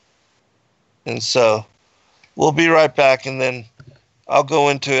things. And so we'll be right back, and then I'll go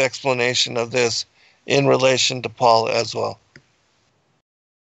into explanation of this in relation to Paul as well.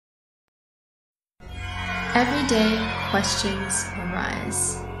 Every day, questions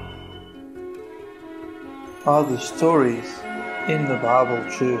arise. Are the stories in the Bible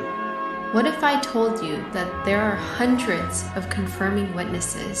true? What if I told you that there are hundreds of confirming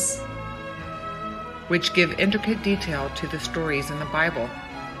witnesses, which give intricate detail to the stories in the Bible?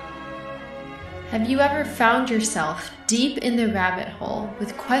 Have you ever found yourself deep in the rabbit hole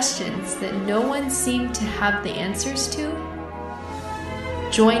with questions that no one seemed to have the answers to?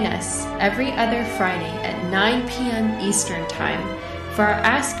 Join us every other Friday at 9 p.m. Eastern Time for our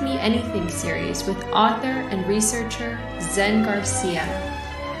Ask Me Anything series with author and researcher Zen Garcia,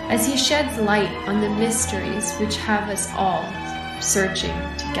 as he sheds light on the mysteries which have us all searching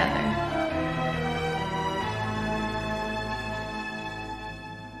together.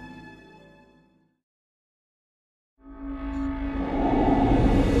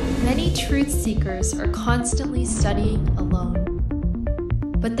 Many truth seekers are constantly studying alone.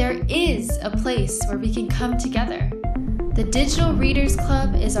 But there is a place where we can come together. The Digital Readers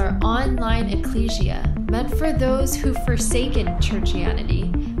Club is our online ecclesia meant for those who've forsaken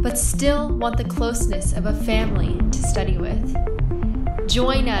churchianity but still want the closeness of a family to study with.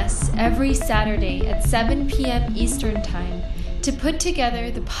 Join us every Saturday at 7 p.m. Eastern Time to put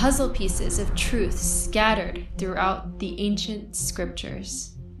together the puzzle pieces of truth scattered throughout the ancient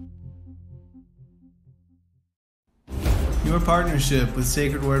scriptures. Your partnership with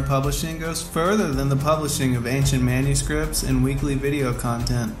Sacred Word Publishing goes further than the publishing of ancient manuscripts and weekly video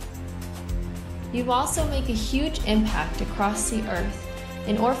content. You also make a huge impact across the earth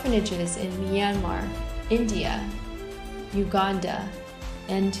in orphanages in Myanmar, India, Uganda,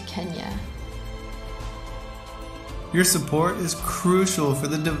 and Kenya. Your support is crucial for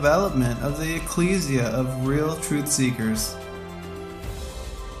the development of the ecclesia of real truth seekers.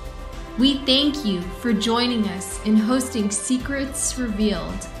 We thank you for joining us in hosting Secrets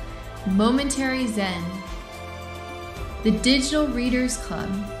Revealed, Momentary Zen, the Digital Readers Club,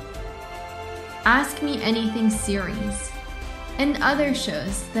 Ask Me Anything series, and other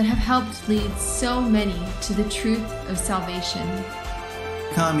shows that have helped lead so many to the truth of salvation. To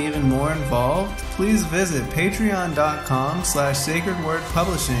become even more involved, please visit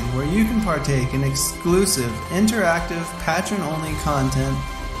patreon.com/sacredwordpublishing, where you can partake in exclusive, interactive, patron-only content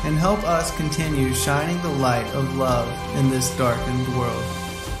and help us continue shining the light of love in this darkened world.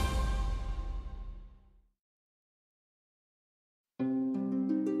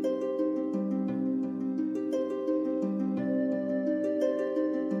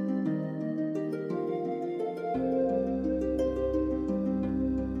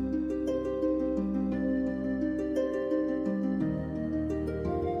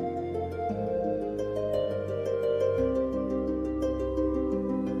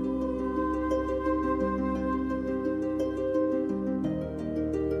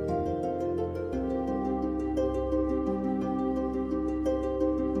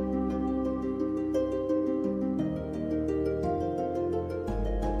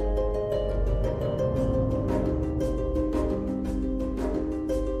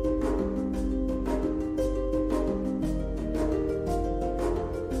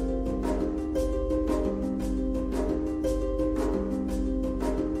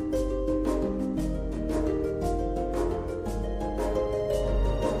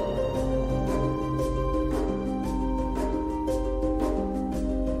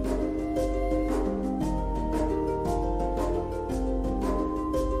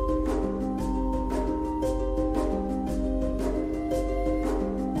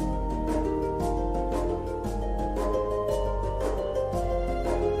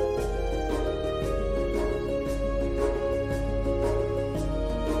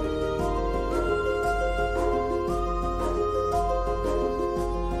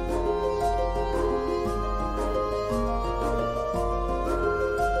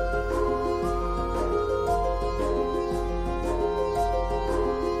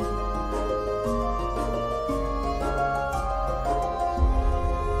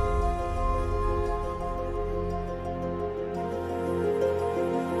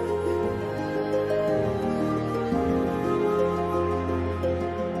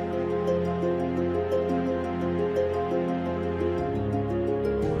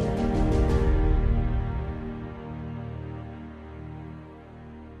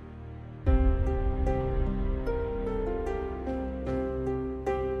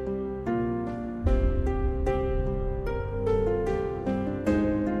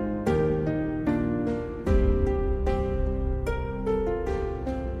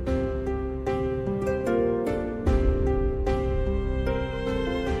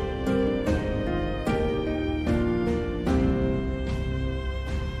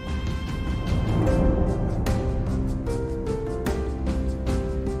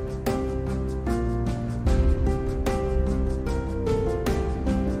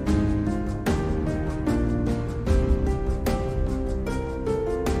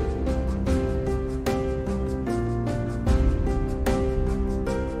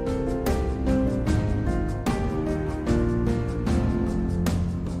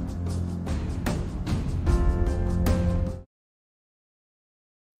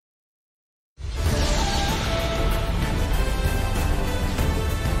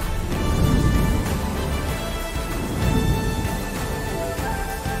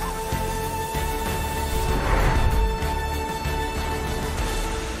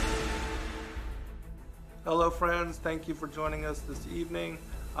 friends. Thank you for joining us this evening.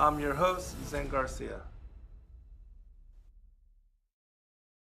 I'm your host, Zen Garcia.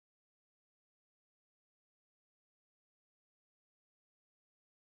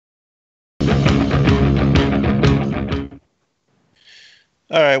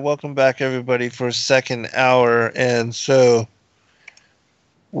 All right, welcome back, everybody, for a second hour. And so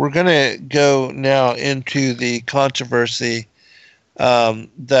we're going to go now into the controversy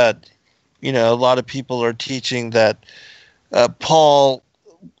that, a lot of people are teaching that Paul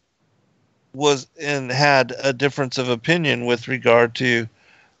was and had a difference of opinion with regard to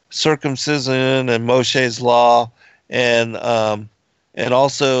circumcision and Moshe's law, and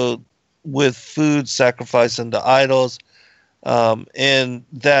also with food sacrificed unto idols. And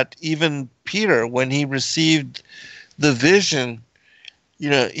that even Peter, when he received the vision,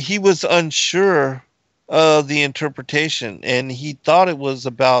 he was unsure of the interpretation, and he thought it was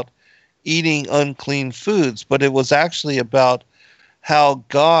about eating unclean foods, but it was actually about how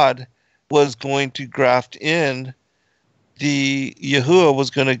God was going to graft in Yahuwah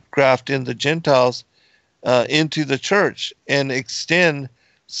was going to graft in the Gentiles into the church and extend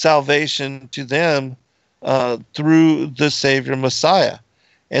salvation to them through the Savior Messiah,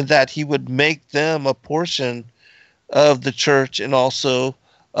 and that he would make them a portion of the church and also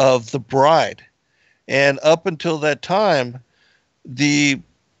of the bride. And up until that time, the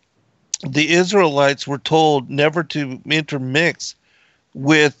Israelites were told never to intermix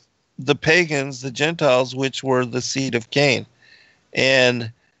with the pagans, the Gentiles, which were the seed of Cain.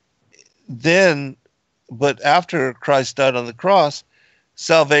 And then, but after Christ died on the cross,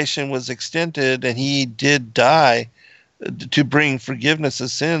 salvation was extended, and he did die to bring forgiveness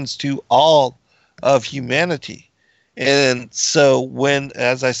of sins to all of humanity. And so when,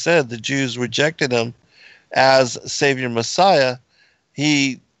 as I said, the Jews rejected him as Savior Messiah,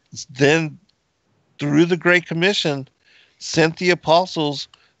 he then, through the Great Commission, sent the apostles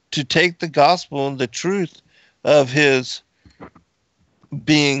to take the gospel and the truth of his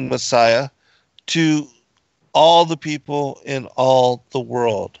being Messiah to all the people in all the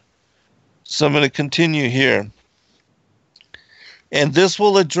world. So I'm going to continue here. And this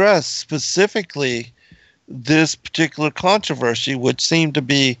will address specifically this particular controversy, which seemed to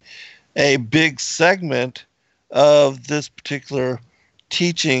be a big segment of this particular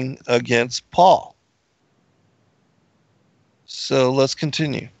teaching against Paul. So let's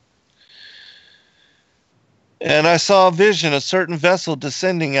continue. And I saw a vision, a certain vessel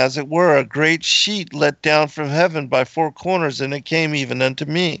descending, as it were, a great sheet let down from heaven by four corners, and it came even unto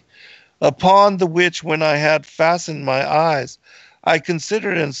me. Upon the which, when I had fastened my eyes, I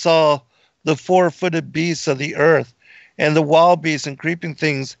considered and saw the 4-footed beasts of the earth, and the wild beasts and creeping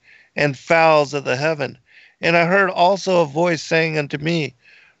things, and fowls of the heaven. And I heard also a voice saying unto me,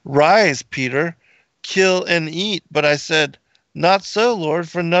 Rise, Peter, kill and eat. But I said, Not so, Lord,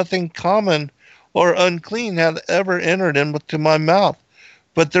 for nothing common or unclean hath ever entered into my mouth.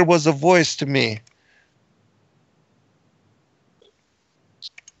 But there was a voice to me,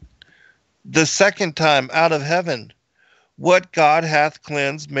 the second time out of heaven, What God hath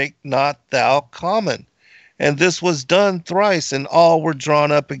cleansed, make not thou common. And this was done thrice, and all were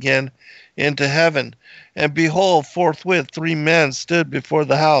drawn up again into heaven. And behold, forthwith 3 men stood before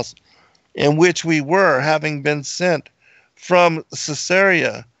the house, in which we were, having been sent from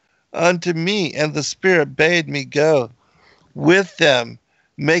Caesarea unto me, and the Spirit bade me go with them,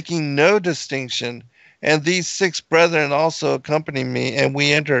 making no distinction. And these 6 brethren also accompanied me, and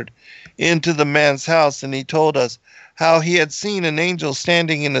we entered into the man's house, and he told us how he had seen an angel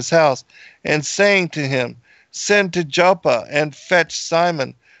standing in his house, and saying to him, Send to Joppa, and fetch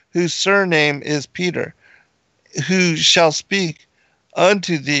Simon, whose surname is Peter, who shall speak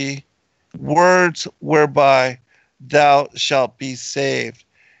unto thee words whereby thou shalt be saved,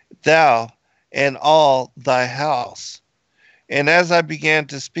 thou and all thy house. And as I began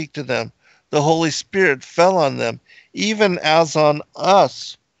to speak to them, the Holy Spirit fell on them, even as on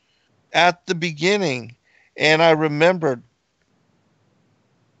us at the beginning. And I remembered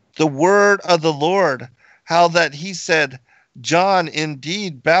the word of the Lord, how that he said, John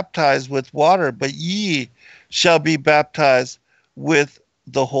indeed baptized with water, but ye shall be baptized with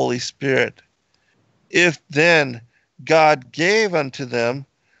the Holy Spirit. If then God gave unto them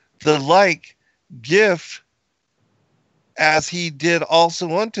the like gift as he did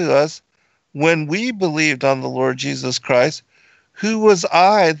also unto us when we believed on the Lord Jesus Christ, who was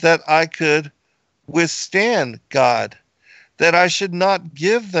I that I could withstand God, that I should not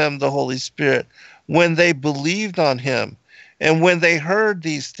give them the Holy Spirit when they believed on him? And when they heard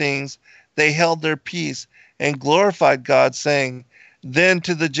these things, they held their peace and glorified God, saying, Then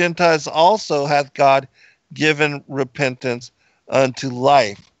to the Gentiles also hath God given repentance unto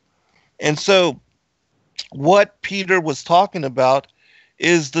life. And so what Peter was talking about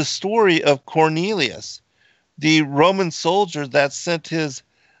is the story of Cornelius, the Roman soldier that sent his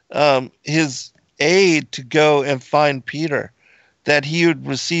aide to go and find Peter, that he had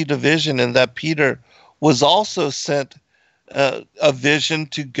received a vision, and that Peter was also sent a vision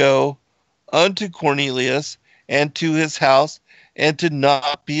to go unto Cornelius and to his house, and to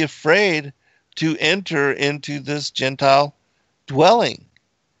not be afraid to enter into this Gentile dwelling.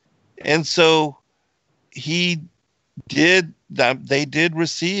 And so he did that. They did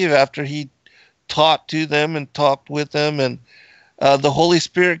receive after he taught to them and talked with them, and the Holy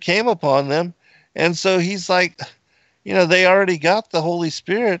Spirit came upon them. And so he's like, they already got the Holy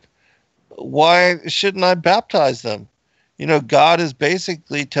Spirit. Why shouldn't I baptize them? God is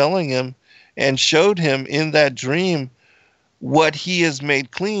basically telling him and showed him in that dream what he has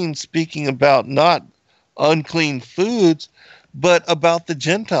made clean, speaking about not unclean foods, but about the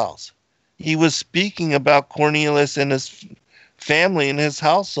Gentiles. He was speaking about Cornelius and his family and his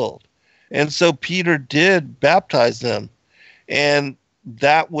household. And so Peter did baptize them. And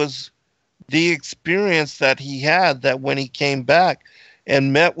that was the experience that he had, that when he came back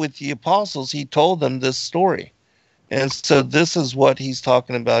and met with the apostles, he told them this story. And so this is what he's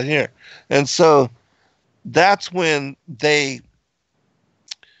talking about here. And so that's when they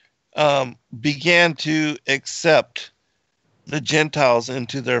began to accept the Gentiles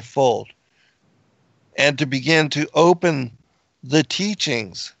into their fold and to begin to open the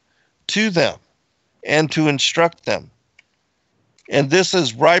teachings to them and to instruct them. And this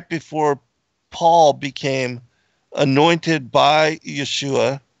is right before Paul became anointed by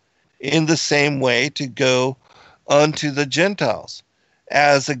Yeshua in the same way to go unto the Gentiles.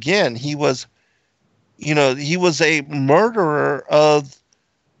 As again, he was a murderer of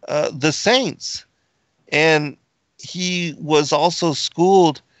the saints. And he was also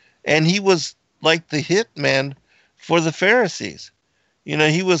schooled, and he was like the hitman for the Pharisees.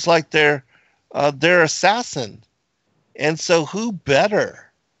 He was like their assassin. And so who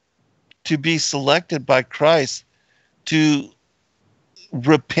better to be selected by Christ to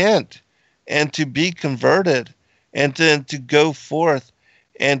repent and to be converted and then to go forth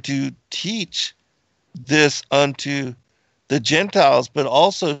and to teach this unto the Gentiles, but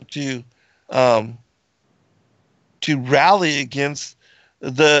also to rally against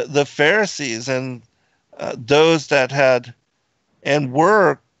the Pharisees and those that had and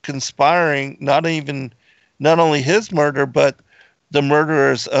were conspiring, not only his murder, but the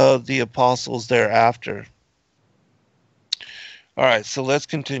murderers of the apostles thereafter. All right, so let's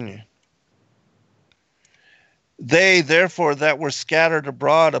continue. They, therefore, that were scattered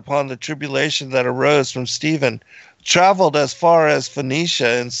abroad upon the tribulation that arose from Stephen, traveled as far as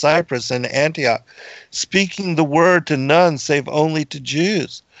Phoenicia and Cyprus and Antioch, speaking the word to none save only to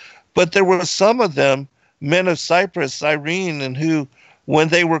Jews. But there were some of them, men of Cyprus, Cyrene, and who, when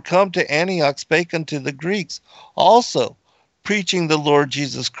they were come to Antioch, spake unto the Greeks also, preaching the Lord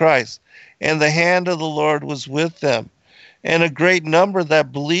Jesus Christ. And the hand of the Lord was with them. And a great number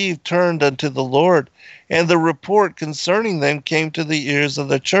that believed turned unto the Lord, and the report concerning them came to the ears of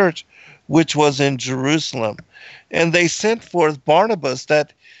the church, which was in Jerusalem. And they sent forth Barnabas,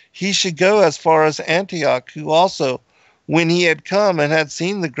 that he should go as far as Antioch, who also, when he had come and had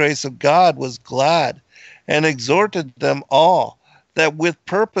seen the grace of God, was glad, and exhorted them all, that with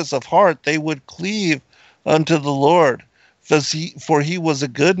purpose of heart they would cleave unto the Lord. For he was a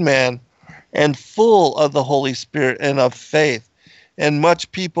good man, and full of the Holy Spirit and of faith, and much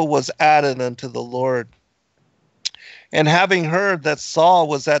people was added unto the Lord. And having heard that Saul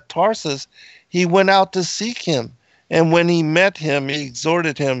was at Tarsus, he went out to seek him, and when he met him, he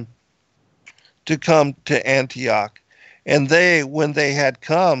exhorted him to come to Antioch. And they, when they had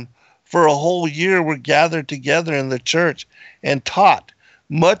come, for a whole year were gathered together in the church, and taught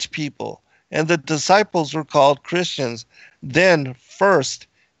much people, and the disciples were called Christians, then first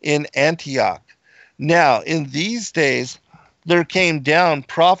in Antioch. Now, in these days, there came down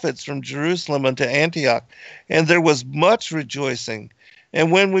prophets from Jerusalem unto Antioch, and there was much rejoicing.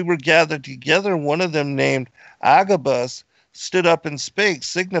 And when we were gathered together, one of them, named Agabus, stood up and spake,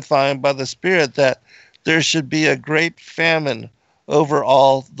 signifying by the Spirit that there should be a great famine over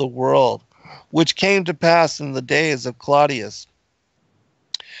all the world, which came to pass in the days of Claudius.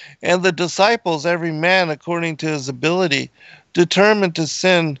 And the disciples, every man according to his ability, determined to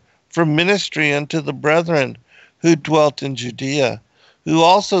send for ministry unto the brethren who dwelt in Judea, who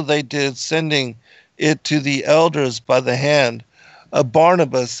also they did, sending it to the elders by the hand of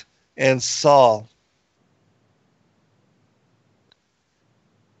Barnabas and Saul.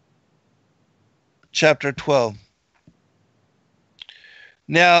 chapter 12.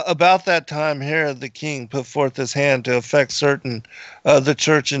 Now, about that time, Herod the king put forth his hand to affect certain of the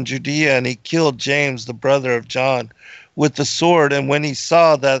church in Judea, and he killed James, the brother of John, with the sword. And when he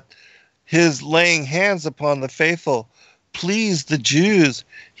saw that his laying hands upon the faithful pleased the Jews,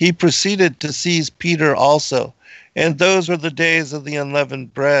 he proceeded to seize Peter also. And those were the days of the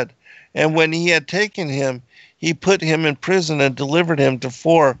unleavened bread. And when he had taken him, he put him in prison and delivered him to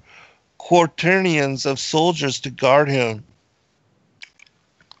 4 quaternions of soldiers to guard him,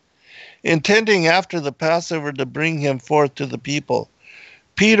 intending after the Passover to bring him forth to the people.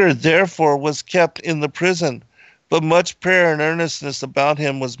 Peter therefore was kept in the prison, but much prayer and earnestness about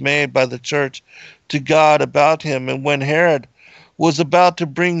him was made by the church to God about him. And when Herod was about to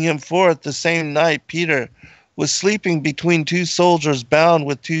bring him forth the same night, Peter was sleeping between 2 soldiers bound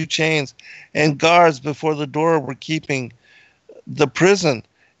with 2 chains, and guards before the door were keeping the prison.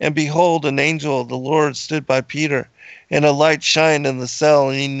 And behold, an angel of the Lord stood by Peter, and a light shined in the cell,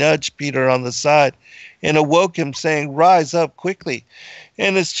 and he nudged Peter on the side and awoke him, saying, Rise up quickly.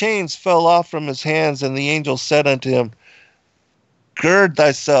 And his chains fell off from his hands, and the angel said unto him, Gird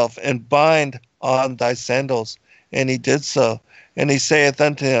thyself, and bind on thy sandals. And he did so. And he saith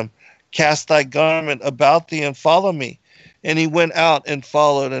unto him, Cast thy garment about thee, and follow me. And he went out and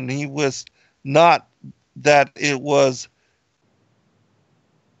followed, and he wist not that it was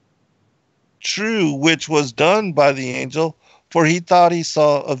true which was done by the angel, for he thought he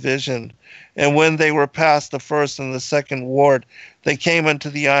saw a vision. And when they were past the first and the second ward, they came unto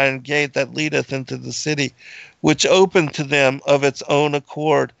the iron gate that leadeth into the city, which opened to them of its own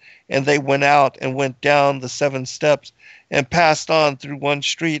accord. And they went out and went down the 7 steps, and passed on through one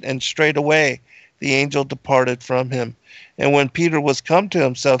street, and straightway the angel departed from him. And when Peter was come to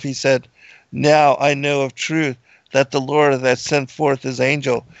himself, he said, Now I know of truth that the Lord hath sent forth his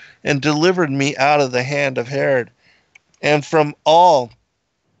angel, and delivered me out of the hand of Herod, and from all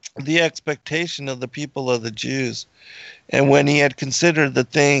the expectation of the people of the Jews. And when he had considered the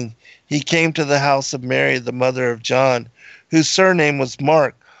thing, he came to the house of Mary, the mother of John, whose surname was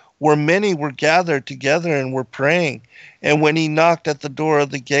Mark, where many were gathered together and were praying. And when he knocked at the door of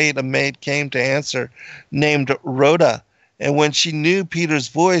the gate, a maid came to answer, named Rhoda. And when she knew Peter's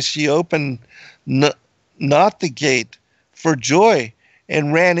voice, she opened not the gate for joy,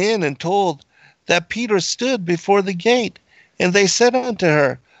 and ran in and told that Peter stood before the gate. And they said unto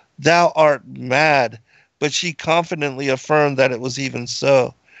her, Thou art mad. But she confidently affirmed that it was even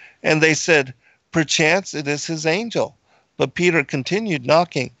so. And they said, Perchance it is his angel. But Peter continued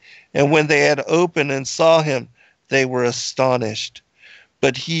knocking. And when they had opened and saw him, they were astonished.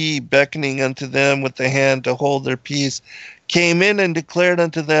 But he, beckoning unto them with the hand to hold their peace, came in and declared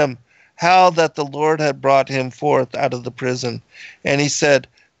unto them how that the Lord had brought him forth out of the prison. And he said,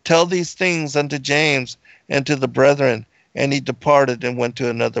 Tell these things unto James and to the brethren. And he departed and went to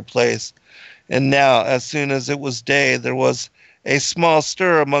another place. And now, as soon as it was day, there was a small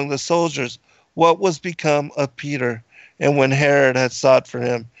stir among the soldiers, what was become of Peter. And when Herod had sought for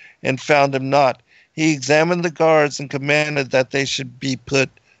him, and found him not, he examined the guards, and commanded that they should be put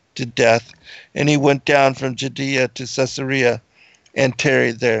to death. And he went down from Judea to Caesarea, and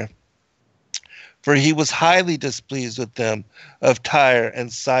tarried there. For he was highly displeased with them of Tyre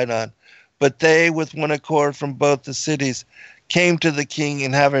and Sidon. But they, with one accord from both the cities, came to the king,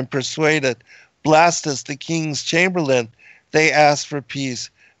 and having persuaded Blastus, the king's chamberlain, they asked for peace,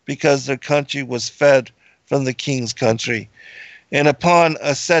 because their country was fed from the king's country. And upon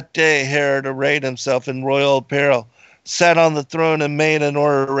a set day, Herod arrayed himself in royal apparel, sat on the throne, and made an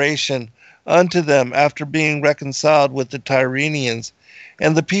oration unto them, after being reconciled with the Tyrenians.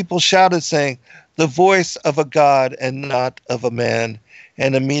 And the people shouted, saying, The voice of a God, and not of a man.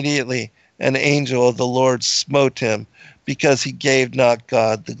 And immediately an angel of the Lord smote him, because he gave not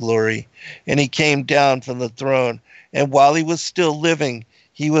God the glory. And he came down from the throne, and while he was still living,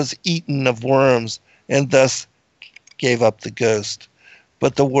 he was eaten of worms, and thus gave up the ghost.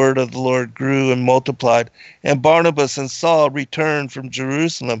 But the word of the Lord grew and multiplied, and Barnabas and Saul returned from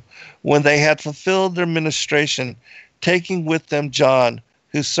Jerusalem when they had fulfilled their ministration, taking with them John,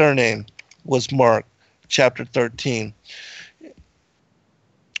 whose surname was Mark. Chapter 13.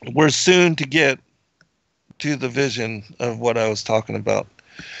 We're soon to get to the vision of what I was talking about.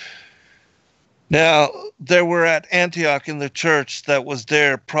 Now, there were at Antioch in the church that was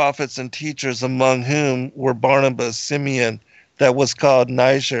there prophets and teachers, among whom were Barnabas, Simeon, that was called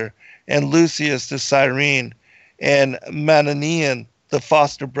Niger, and Lucius the Cyrene, and Manaen, the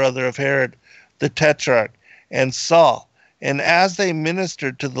foster brother of Herod, the tetrarch, and Saul. And as they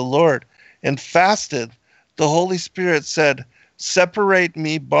ministered to the Lord and fasted, the Holy Spirit said, separate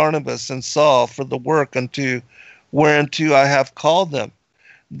me Barnabas and Saul for the work whereunto I have called them.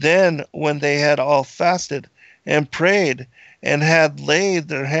 Then when they had all fasted and prayed and had laid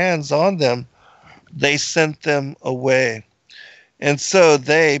their hands on them, they sent them away. And so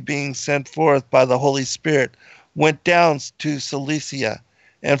they, being sent forth by the Holy Spirit, went down to Cilicia,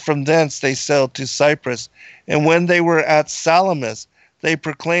 and from thence they sailed to Cyprus. And when they were at Salamis, they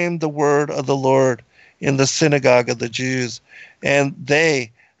proclaimed the word of the Lord in the synagogue of the Jews. And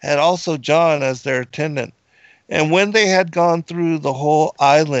they had also John as their attendant. And when they had gone through the whole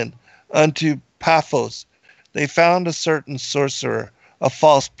island unto Paphos, they found a certain sorcerer, a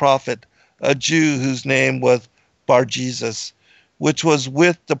false prophet, a Jew whose name was Bar-Jesus, which was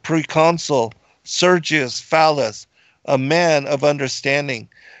with the proconsul Sergius Phallus, a man of understanding.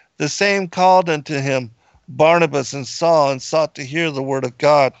 The same called unto him Barnabas and Saul, and sought to hear the word of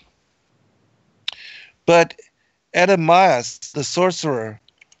God. But Edemias, the sorcerer,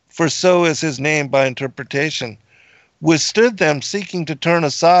 for so is his name by interpretation, withstood them, seeking to turn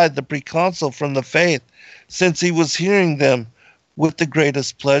aside the proconsul from the faith, since he was hearing them with the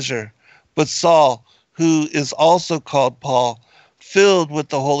greatest pleasure. But Saul, who is also called Paul, filled with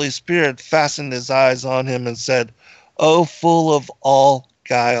the Holy Spirit, fastened his eyes on him and said, O full of all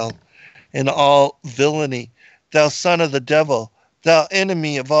guile and all villainy, thou son of the devil, thou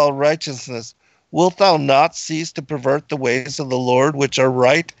enemy of all righteousness, wilt thou not cease to pervert the ways of the Lord which are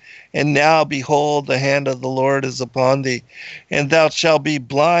right? And now, behold, the hand of the Lord is upon thee, and thou shalt be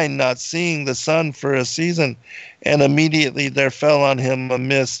blind, not seeing the sun for a season. And immediately there fell on him a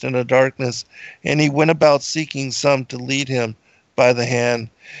mist and a darkness, and he went about seeking some to lead him by the hand.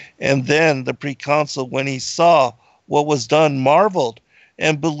 And then the proconsul, when he saw what was done, marveled,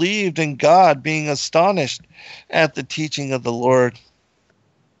 and believed in God, being astonished at the teaching of the Lord.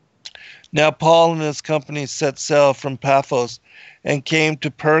 Now Paul and his company set sail from Paphos, and came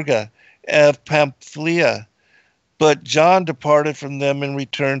to Perga of Pamphylia. But John departed from them and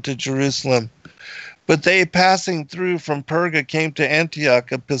returned to Jerusalem. But they, passing through from Perga, came to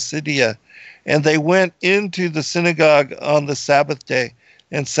Antioch of Pisidia, and they went into the synagogue on the Sabbath day,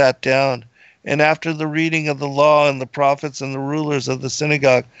 and sat down. And after the reading of the law and the prophets, and the rulers of the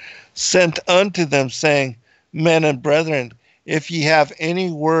synagogue sent unto them, saying, Men and brethren, if ye have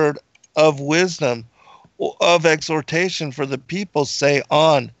any word of wisdom, of exhortation for the people, say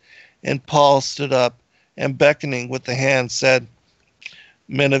on. And Paul stood up, and beckoning with the hand said,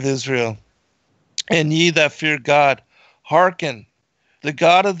 Men of Israel, and ye that fear God, hearken. The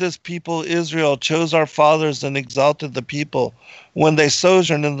God of this people Israel chose our fathers and exalted the people when they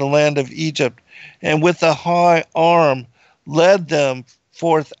sojourned in the land of Egypt, and with a high arm led them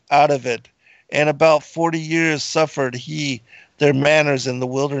forth out of it. And about 40 years suffered he their manners in the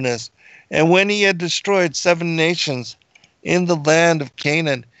wilderness. And when he had destroyed 7 nations in the land of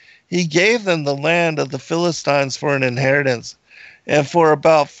Canaan, he gave them the land of the Philistines for an inheritance. And for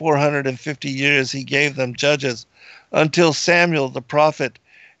about 450 years he gave them judges, until Samuel the prophet.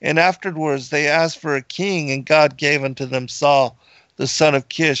 And afterwards they asked for a king, and God gave unto them Saul, the son of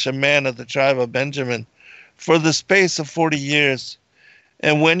Kish, a man of the tribe of Benjamin, for the space of 40 years.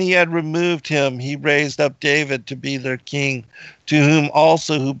 And when he had removed him, he raised up David to be their king, to whom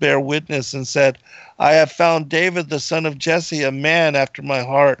also who bear witness, and said, I have found David the son of Jesse, a man after my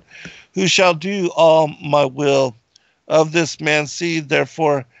heart, who shall do all my will. Of this man's seed,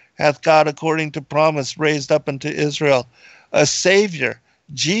 therefore, hath God, according to promise, raised up unto Israel a Savior,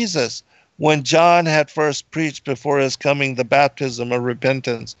 Jesus, when John had first preached before his coming the baptism of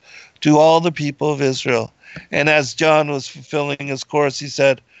repentance to all the people of Israel. And as John was fulfilling his course, he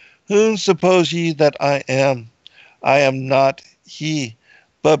said, Whom suppose ye that I am? I am not he.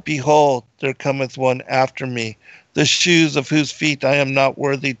 But behold, there cometh one after me, the shoes of whose feet I am not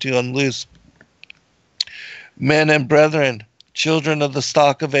worthy to unloose. Men and brethren, children of the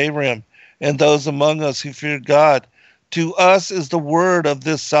stock of Abraham, and those among us who fear God, to us is the word of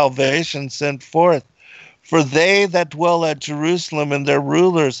this salvation sent forth. For they that dwell at Jerusalem and their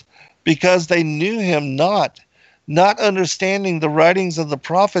rulers, because they knew him not understanding the writings of the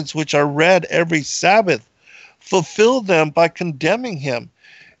prophets which are read every Sabbath, fulfilled them by condemning him.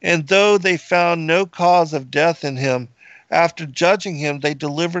 And though they found no cause of death in him, after judging him, they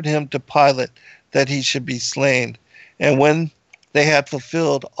delivered him to Pilate, that he should be slain. And when they had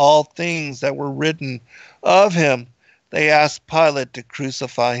fulfilled all things that were written of him, they asked Pilate to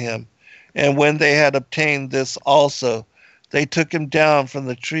crucify him. And when they had obtained this also, they took him down from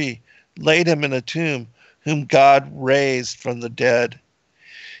the tree, laid him in a tomb, whom God raised from the dead.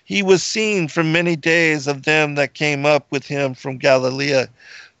 He was seen for many days of them that came up with him from Galilee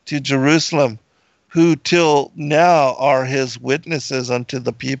to Jerusalem, who till now are his witnesses unto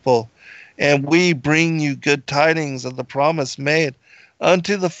the people. And we bring you good tidings of the promise made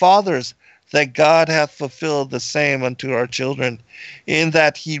unto the fathers, that God hath fulfilled the same unto our children, in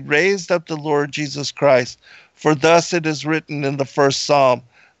that he raised up the Lord Jesus Christ. For thus it is written in the first Psalm,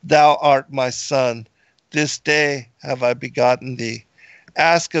 Thou art my son, this day have I begotten thee.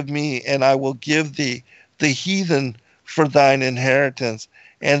 Ask of me, and I will give thee the heathen for thine inheritance,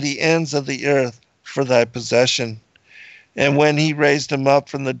 and the ends of the earth for thy possession. And when he raised him up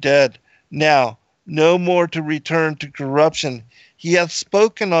from the dead, now no more to return to corruption, he hath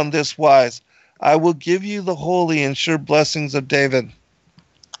spoken on this wise, I will give you the holy and sure blessings of David.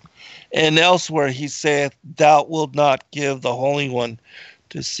 And elsewhere he saith, Thou wilt not give the Holy One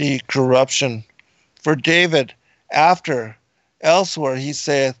to see corruption. For David, after, elsewhere he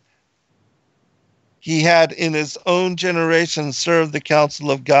saith, he had in his own generation served the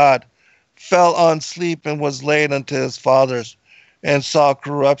counsel of God, fell on sleep and was laid unto his fathers, and saw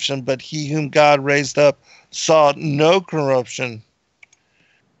corruption. But he whom God raised up saw no corruption.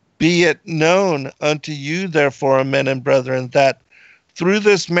 Be it known unto you, therefore, men and brethren, that through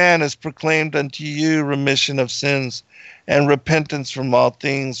this man is proclaimed unto you remission of sins, and repentance from all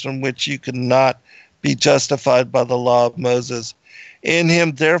things from which you could not be justified by the law of Moses. In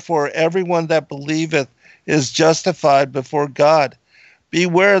him, therefore, everyone that believeth is justified before God.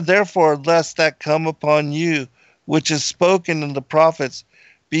 Beware, therefore, lest that come upon you, which is spoken in the prophets.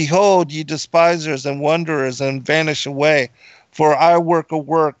 Behold, ye despisers and wanderers, and vanish away. For I work a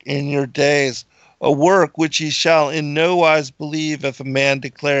work in your days, a work which ye shall in no wise believe if a man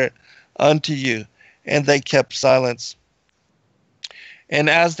declare it unto you. And they kept silence. And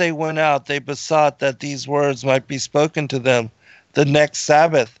as they went out, they besought that these words might be spoken to them the next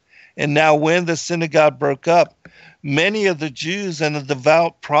Sabbath. And now when the synagogue broke up, many of the Jews and the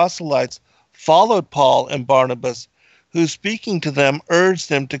devout proselytes followed Paul and Barnabas, who speaking to them urged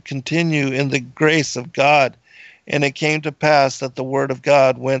them to continue in the grace of God. And it came to pass that the word of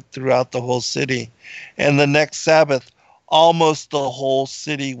God went throughout the whole city. And the next Sabbath, almost the whole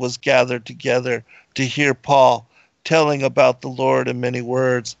city was gathered together to hear Paul telling about the Lord in many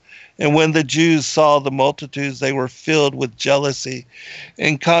words. And when the Jews saw the multitudes, they were filled with jealousy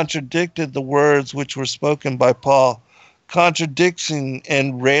and contradicted the words which were spoken by Paul, contradiction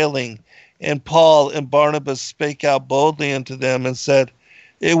and railing. And Paul and Barnabas spake out boldly unto them and said,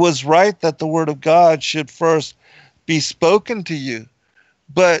 It was right that the word of God should first be spoken to you.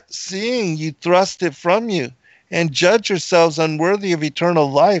 But seeing you thrust it from you, and judge yourselves unworthy of eternal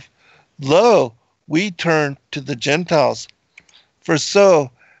life, lo, we turn to the Gentiles. For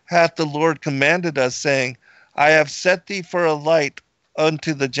so hath the Lord commanded us, saying, I have set thee for a light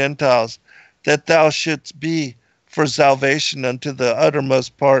unto the Gentiles, that thou shouldst be for salvation unto the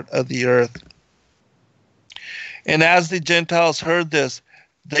uttermost part of the earth. And as the Gentiles heard this,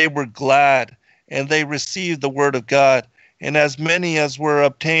 they were glad, and they received the word of God. And as many as were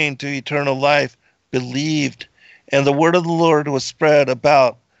obtained to eternal life believed. And the word of the Lord was spread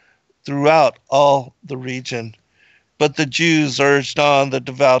about throughout all the region. But the Jews urged on the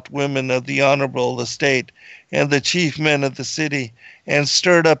devout women of the honorable estate and the chief men of the city, and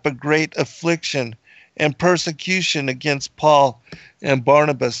stirred up a great affliction and persecution against Paul and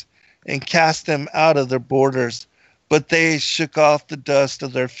Barnabas, and cast them out of their borders. But they shook off the dust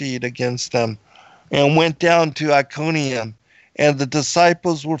of their feet against them, and went down to Iconium, and the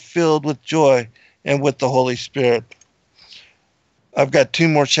disciples were filled with joy and with the Holy Spirit. I've got 2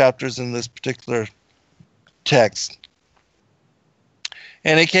 more chapters in this particular text.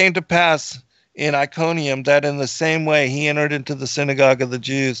 And it came to pass in Iconium that in the same way he entered into the synagogue of the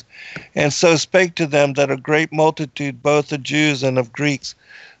Jews, and so spake to them that a great multitude, both of Jews and of Greeks,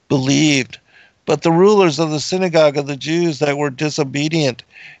 believed. But the rulers of the synagogue of the Jews that were disobedient,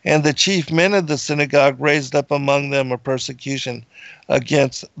 and the chief men of the synagogue raised up among them a persecution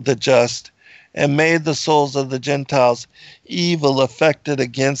against the just, and made the souls of the Gentiles evil affected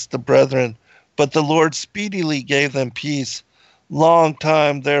against the brethren. But the Lord speedily gave them peace. Long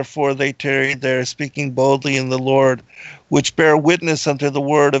time therefore they tarried there, speaking boldly in the Lord, which bare witness unto the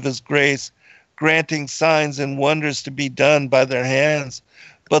word of his grace, granting signs and wonders to be done by their hands.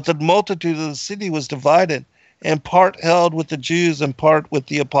 But the multitude of the city was divided, and part held with the Jews and part with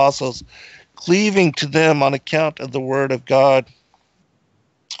the apostles, cleaving to them on account of the word of God.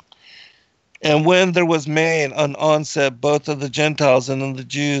 And when there was made an onset both of the Gentiles and of the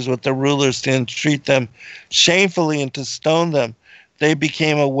Jews with their rulers to entreat them shamefully and to stone them, they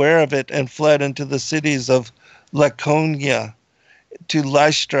became aware of it and fled into the cities of Lycaonia, to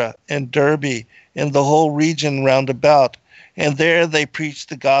Lystra and Derbe, and the whole region round about. And there they preached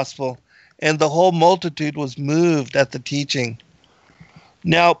the gospel. and the whole multitude was moved at the teaching.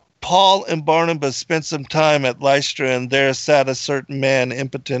 Now Paul and Barnabas spent some time at Lystra, and there sat a certain man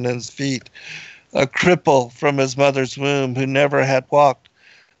impotent in his feet, a cripple from his mother's womb, who never had walked.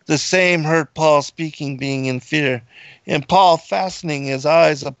 The same heard Paul speaking, being in fear. And Paul, fastening his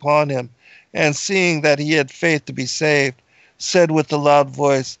eyes upon him, and seeing that he had faith to be saved, said with a loud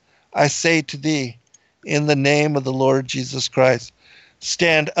voice, I say to thee, in the name of the Lord Jesus Christ,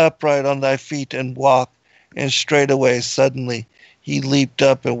 stand upright on thy feet and walk. And straightway suddenly he leaped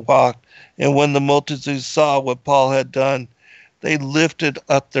up and walked. And when the multitude saw what Paul had done, they lifted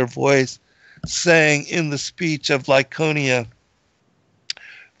up their voice, saying in the speech of Lycaonia,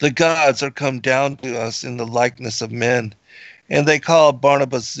 the gods are come down to us in the likeness of men. And they called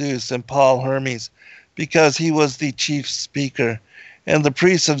Barnabas Zeus and Paul Hermes, because he was the chief speaker. And the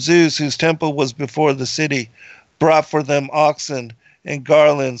priests of Zeus, whose temple was before the city, brought for them oxen and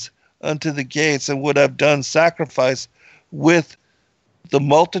garlands unto the gates, and would have done sacrifice with the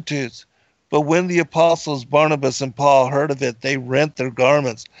multitudes. But when the apostles Barnabas and Paul heard of it, they rent their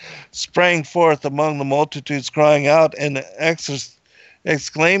garments, sprang forth among the multitudes, crying out and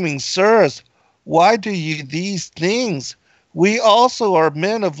exclaiming, Sirs, why do you these things? We also are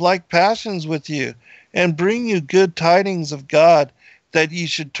men of like passions with you, and bring you good tidings of God, that ye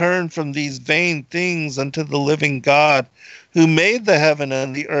should turn from these vain things unto the living God, who made the heaven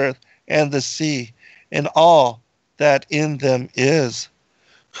and the earth and the sea, and all that in them is,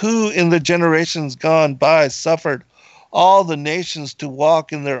 who in the generations gone by suffered all the nations to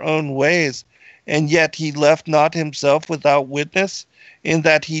walk in their own ways, and yet he left not himself without witness, in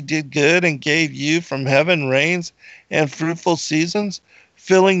that he did good and gave you from heaven rains and fruitful seasons,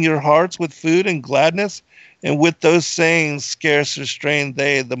 filling your hearts with food and gladness. And with those sayings scarce restrained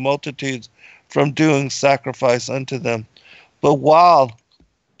they the multitudes from doing sacrifice unto them. But while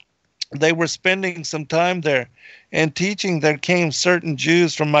they were spending some time there and teaching, there came certain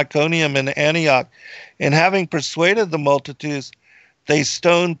Jews from Iconium and Antioch, and having persuaded the multitudes, they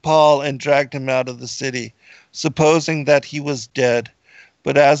stoned Paul and dragged him out of the city, supposing that he was dead.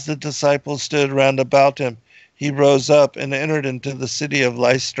 But as the disciples stood round about him, he rose up and entered into the city of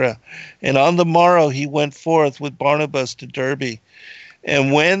Lystra. And on the morrow he went forth with Barnabas to Derbe.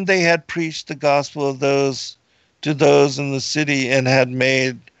 And when they had preached the gospel of those to those in the city, and had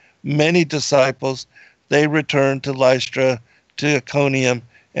made many disciples, they returned to Lystra, to Iconium,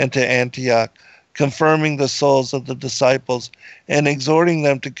 and to Antioch, confirming the souls of the disciples, and exhorting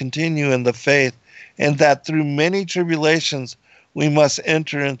them to continue in the faith, and that through many tribulations we must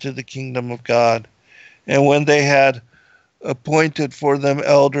enter into the kingdom of God. And when they had appointed for them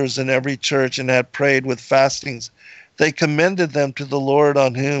elders in every church, and had prayed with fastings, they commended them to the Lord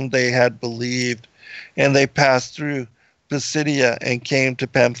on whom they had believed. And they passed through Pisidia and came to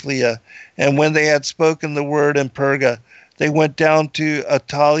Pamphylia. And when they had spoken the word in Perga, they went down to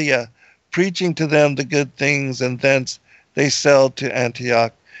Attalia, preaching to them the good things, and thence they sailed to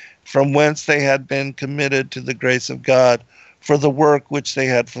Antioch, from whence they had been committed to the grace of God for the work which they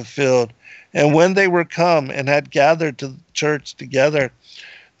had fulfilled. And when they were come and had gathered to the church together,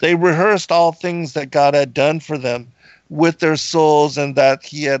 they rehearsed all things that God had done for them with their souls, and that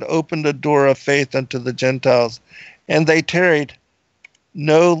he had opened a door of faith unto the Gentiles. And they tarried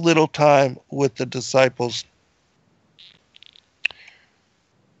no little time with the disciples.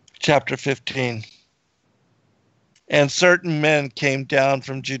 Chapter 15. And certain men came down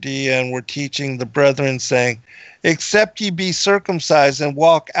from Judea and were teaching the brethren, saying, Except ye be circumcised and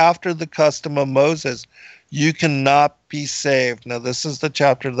walk after the custom of Moses, you cannot be saved. Now this is the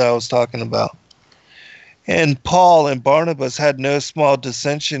chapter that I was talking about. And Paul and Barnabas had no small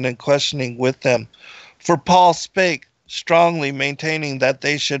dissension and questioning with them. For Paul spake strongly, maintaining that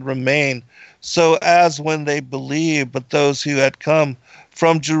they should remain, so as when they believed. But those who had come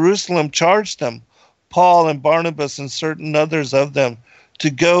from Jerusalem charged them, Paul and Barnabas and certain others of them, to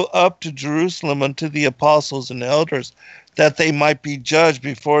go up to Jerusalem unto the apostles and elders, that they might be judged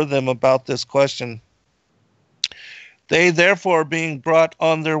before them about this question. They therefore, being brought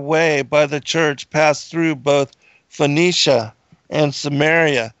on their way by the church, passed through both Phoenicia and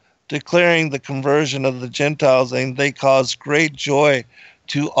Samaria, declaring the conversion of the Gentiles, and they caused great joy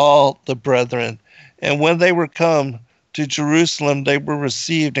to all the brethren. And when they were come to Jerusalem, they were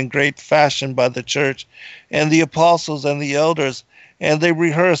received in great fashion by the church and the apostles and the elders, and they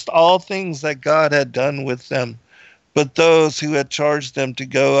rehearsed all things that God had done with them. But those who had charged them to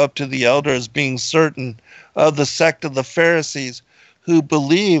go up to the elders, being certain of the sect of the Pharisees who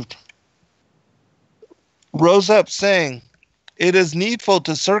believed, rose up, saying, It is needful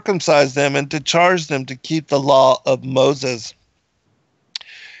to circumcise them and to charge them to keep the law of Moses.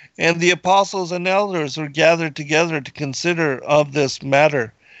 And the apostles and elders were gathered together to consider of this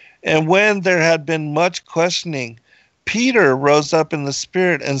matter. And when there had been much questioning, Peter rose up in the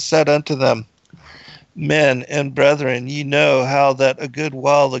Spirit and said unto them, Men and brethren, ye know how that a good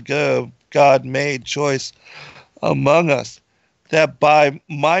while ago God made choice among us, that by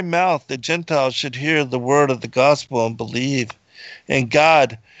my mouth the Gentiles should hear the word of the gospel and believe. And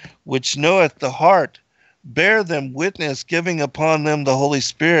God, which knoweth the heart, bear them witness, giving upon them the Holy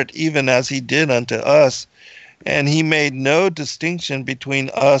Spirit, even as he did unto us. And he made no distinction between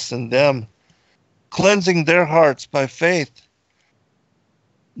us and them, cleansing their hearts by faith.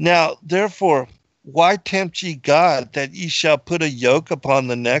 Now, therefore, why tempt ye God, that ye shall put a yoke upon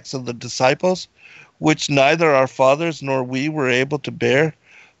the necks of the disciples, which neither our fathers nor we were able to bear?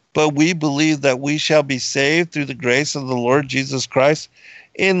 But we believe that we shall be saved through the grace of the Lord Jesus Christ,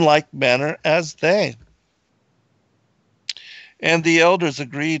 in like manner as they. And the elders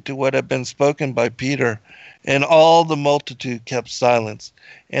agreed to what had been spoken by Peter, and all the multitude kept silence.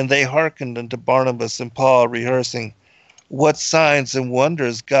 And they hearkened unto Barnabas and Paul, rehearsing what signs and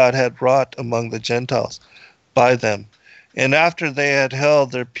wonders God had wrought among the Gentiles by them. And after they had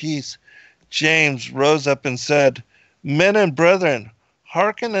held their peace, James rose up and said, Men and brethren,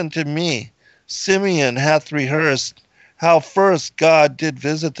 hearken unto me. Simeon hath rehearsed how first God did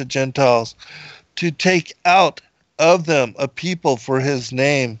visit the Gentiles, to take out of them a people for his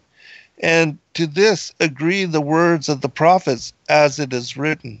name. And to this agree the words of the prophets, as it is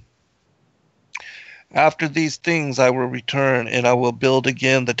written. After these things I will return, and I will build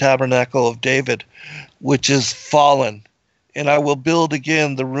again the tabernacle of David, which is fallen, and I will build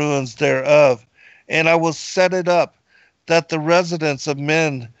again the ruins thereof, and I will set it up, that the residence of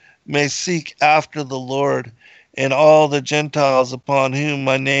men may seek after the Lord, and all the Gentiles upon whom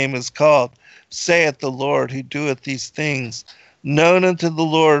my name is called, saith the Lord, who doeth these things. Known unto the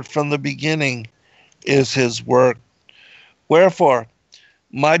Lord from the beginning is his work. Wherefore,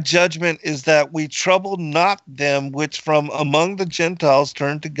 my judgment is that we trouble not them which from among the Gentiles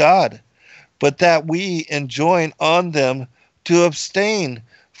turn to God, but that we enjoin on them to abstain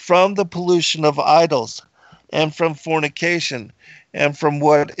from the pollution of idols, and from fornication, and from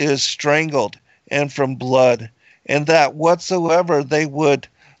what is strangled, and from blood, and that whatsoever they would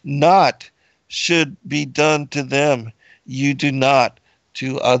not should be done to them, you do not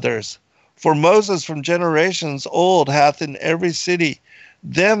to others. For Moses from generations old hath in every city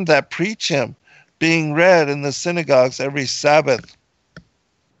them that preach him, being read in the synagogues every Sabbath.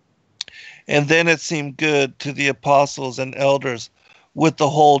 And then it seemed good to the apostles and elders with the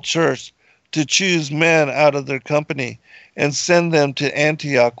whole church to choose men out of their company and send them to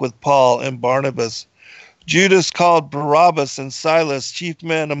Antioch with Paul and Barnabas. Judas called Barabbas and Silas chief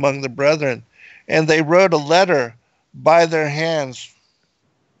men among the brethren, and they wrote a letter by their hands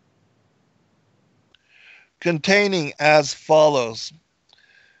containing as follows: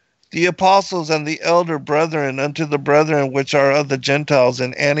 The apostles and the elder brethren unto the brethren which are of the Gentiles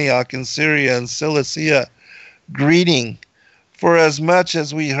in Antioch and Syria and Cilicia, greeting. For as much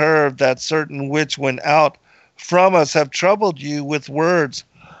as we heard that certain which went out from us have troubled you with words,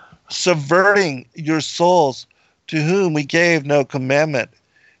 subverting your souls, to whom we gave no commandment,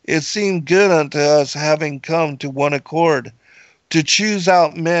 it seemed good unto us, having come to one accord, to choose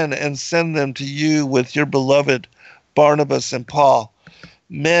out men and send them to you with your beloved Barnabas and Paul,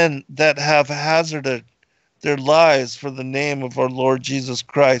 men that have hazarded their lives for the name of our Lord Jesus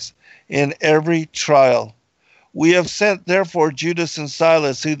Christ in every trial. We have sent therefore Judas and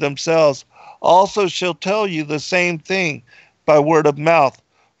Silas, who themselves also shall tell you the same thing by word of mouth,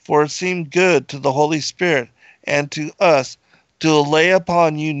 for it seemed good to the Holy Spirit and to us to lay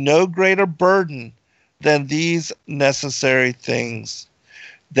upon you no greater burden than these necessary things,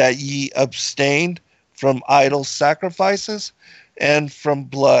 that ye abstained from idol sacrifices, and from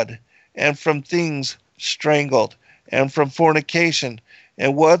blood, and from things strangled, and from fornication,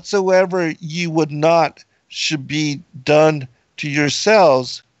 and whatsoever ye would not should be done to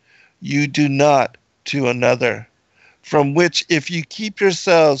yourselves, you do not to another. From which if you keep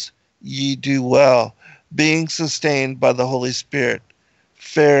yourselves, ye do well, being sustained by the Holy Spirit.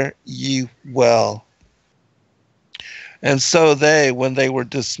 Fare ye well. And so they, when they were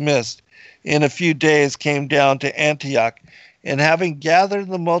dismissed, in a few days came down to Antioch, and having gathered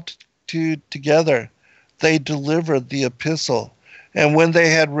the multitude together, they delivered the epistle. And when they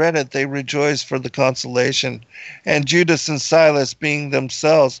had read it, they rejoiced for the consolation. And Judas and Silas, being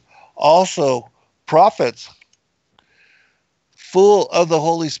themselves also prophets, full of the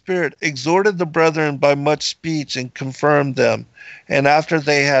Holy Spirit, exhorted the brethren by much speech and confirmed them. And after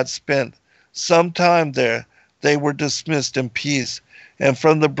they had spent some time there, they were dismissed in peace. and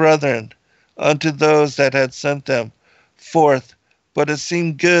from the brethren unto those that had sent them forth. But it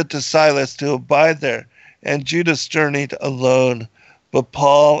seemed good to Silas to abide there, and Judas journeyed alone. But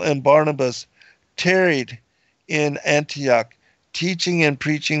Paul and Barnabas tarried in Antioch, teaching and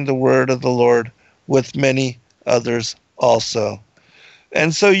preaching the word of the Lord with many others also.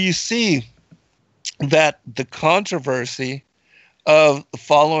 And so you see that the controversy of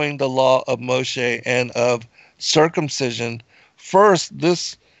following the law of Moshe and of circumcision, first,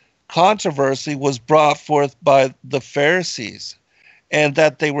 this controversy was brought forth by the Pharisees, and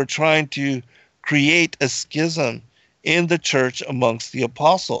that they were trying to create a schism in the church amongst the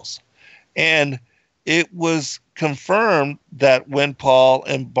apostles. And it was confirmed that when Paul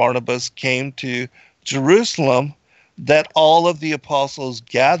and Barnabas came to Jerusalem, that all of the apostles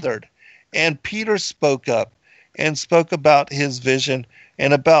gathered, and Peter spoke up and spoke about his vision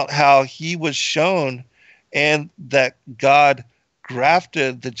and about how he was shown, and that God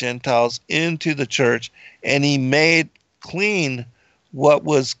grafted the Gentiles into the church, and he made clean what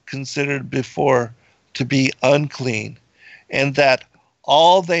was considered before to be unclean, and that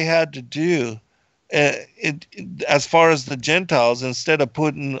all they had to do, as far as the Gentiles, instead of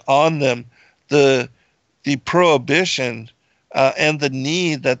putting on them the prohibition and the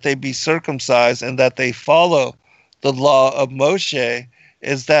need that they be circumcised and that they follow the law of Moshe,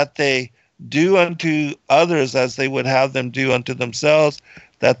 is that they do unto others as they would have them do unto themselves,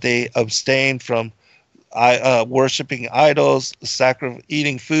 that they abstain from worshiping idols,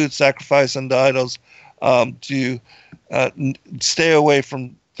 eating food sacrificed unto idols, to stay away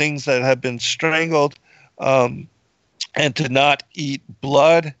from things that have been strangled, and to not eat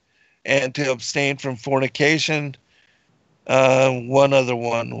blood, and to abstain from fornication. One other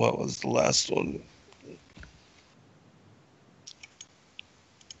one. What was the last one?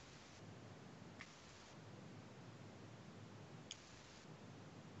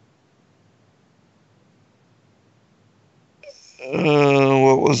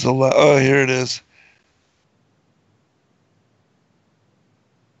 What was the last? Oh, here it is.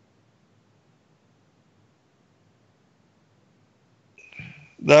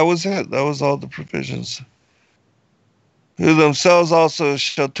 That was it. That was all the provisions. Who themselves also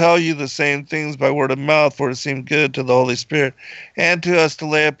shall tell you the same things by word of mouth, for it seemed good to the Holy Spirit and to us to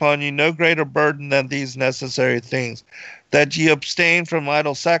lay upon you no greater burden than these necessary things, that ye abstain from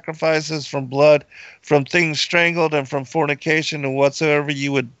idle sacrifices, from blood, from things strangled, and from fornication, and whatsoever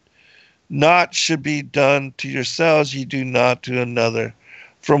you would not should be done to yourselves, ye do not to another.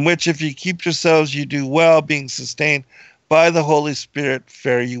 From which if ye keep yourselves, ye do well, being sustained by the Holy Spirit,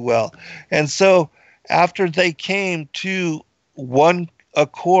 fare you well. And so after they came to one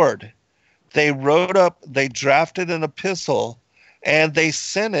accord, they wrote up, they drafted an epistle, and they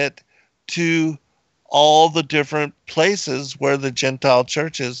sent it to all the different places where the Gentile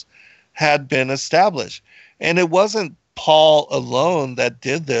churches had been established. And it wasn't Paul alone that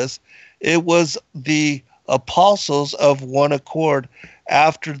did this. It was the apostles of one accord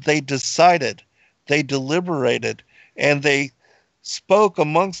after they decided, they deliberated, and they spoke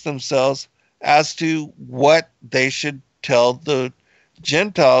amongst themselves as to what they should tell the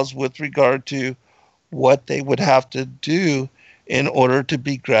Gentiles with regard to what they would have to do in order to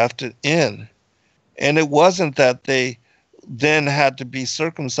be grafted in. And it wasn't that they then had to be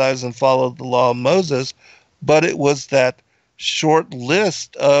circumcised and follow the law of Moses, but it was that short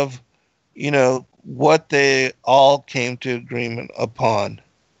list of, what they all came to agreement upon.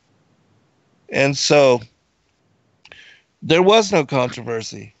 And so there was no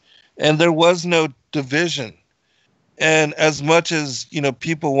controversy, and there was no division. And as much as,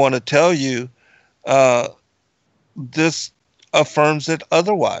 people want to tell you, this affirms it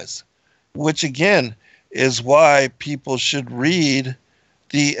otherwise, which again is why people should read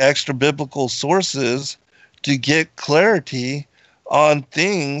the extra biblical sources to get clarity on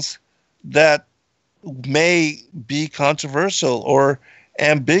things that may be controversial or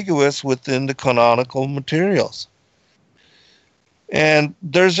ambiguous within the canonical materials. And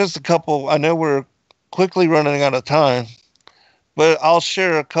there's just a couple, I know we're quickly running out of time, but I'll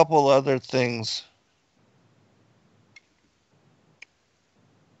share a couple other things.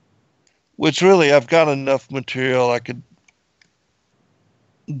 Which really, I've got enough material I could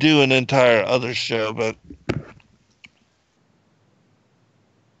do an entire other show, but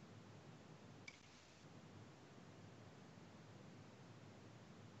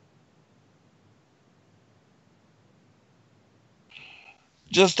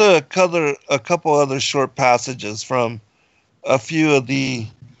just a couple other short passages from a few of the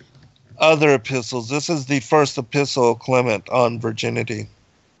other epistles. This is the first epistle of Clement on virginity.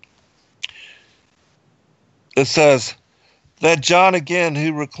 It says, That John again,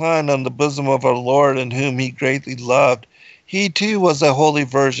 who reclined on the bosom of our Lord, and whom he greatly loved, he too was a holy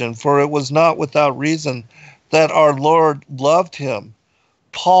virgin, for it was not without reason that our Lord loved him.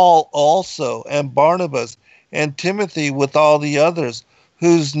 Paul also, and Barnabas, and Timothy, with all the others,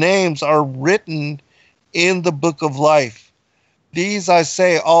 whose names are written in the book of life. These, I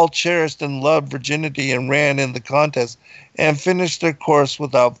say, all cherished and loved virginity, and ran in the contest, and finished their course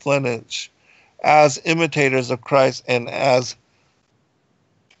without blemish, as imitators of Christ, and as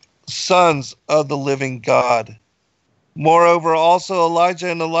sons of the living God. Moreover, also Elijah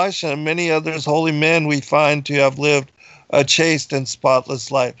and Elisha and many others holy men we find to have lived a chaste and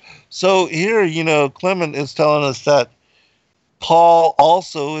spotless life. So here, Clement is telling us that Paul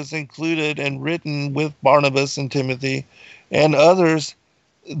also is included and written with Barnabas and Timothy and others.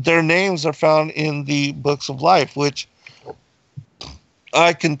 Their names are found in the books of life, which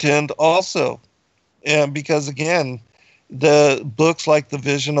I contend also. And because, again, the books like the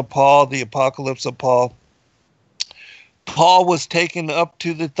Vision of Paul, the Apocalypse of Paul, Paul was taken up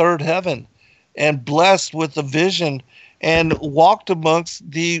to the third heaven and blessed with a vision and walked amongst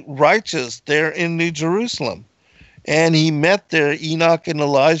the righteous there in New Jerusalem. And he met there Enoch and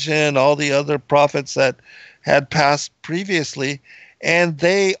Elijah and all the other prophets that had passed previously. And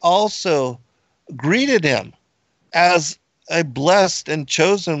they also greeted him as a blessed and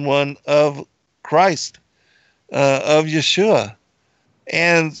chosen one of Christ, of Yeshua.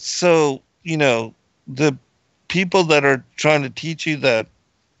 And so, the people that are trying to teach you that,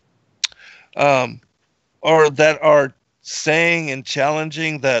 or that are saying and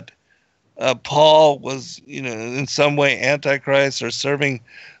challenging that Paul was, in some way Antichrist or serving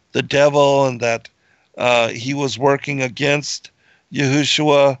the devil, and that he was working against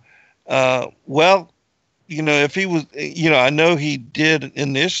Yahushua. If he was, I know he did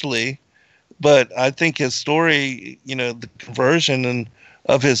initially, but I think his story, the conversion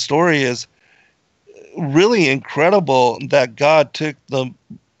of his story is really incredible, that God took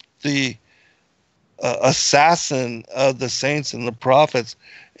the assassin of the saints and the prophets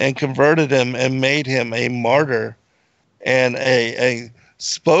and converted him and made him a martyr and a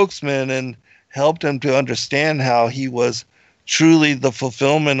spokesman, and helped him to understand how he was truly the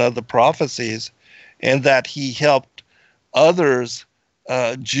fulfillment of the prophecies, and that he helped others,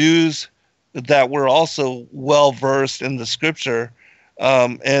 Jews that were also well versed in the scripture,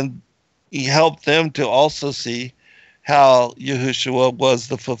 and he helped them to also see how Yahushua was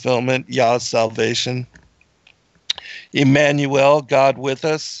the fulfillment, Yah's salvation, Emmanuel, God with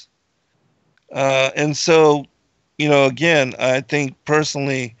us. And so, again, I think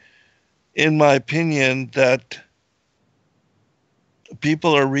personally, in my opinion, that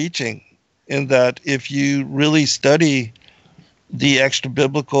people are reaching, in that if you really study the extra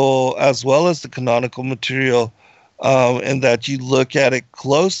biblical as well as the canonical material, and that you look at it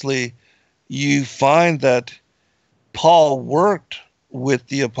closely, you find that Paul worked with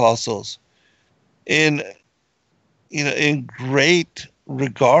the apostles in great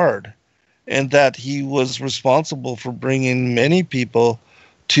regard, and that he was responsible for bringing many people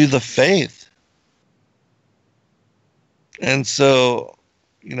to the faith. And so,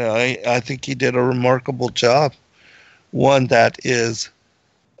 I think he did a remarkable job, one that is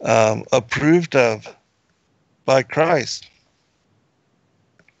approved of by Christ.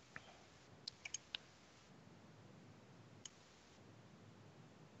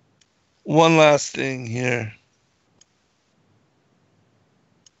 One last thing here.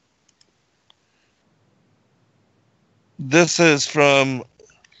 This is from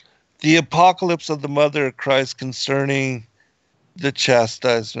the Apocalypse of the Mother of Christ concerning the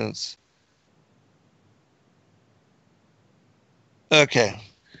chastisements. Okay.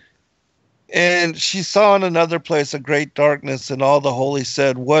 And she saw in another place a great darkness, and all the holy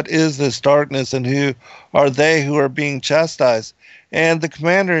said, "What is this darkness, and who are they who are being chastised?" And the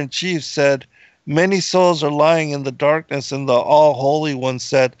commander-in-chief said, "Many souls are lying in the darkness." And the all-holy one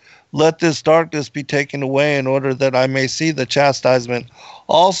said, "Let this darkness be taken away, in order that I may see the chastisement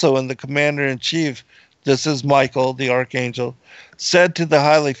also." And the commander-in-chief, this is Michael, the archangel, said to the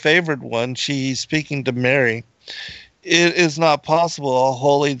highly favored one, she speaking to Mary, "It is not possible, all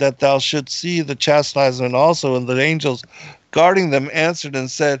holy, that thou shouldst see the chastisement also." And the angels guarding them answered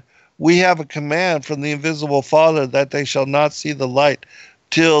and said, "We have a command from the invisible Father, that they shall not see the light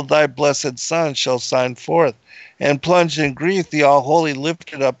till thy blessed Son shall shine forth." And plunged in grief, the all-holy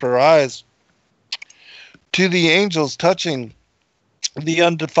lifted up her eyes to the angels, touching the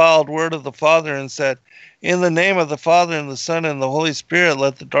undefiled word of the Father, and said, "In the name of the Father, and the Son, and the Holy Spirit,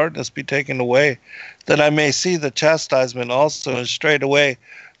 let the darkness be taken away, that I may see the chastisement also." And straightway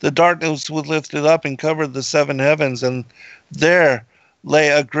the darkness was lifted up and covered the seven heavens, and there lay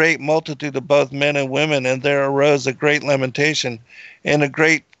a great multitude of both men and women, and there arose a great lamentation, and a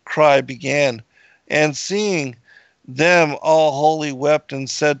great cry began. And seeing them, all holy wept, and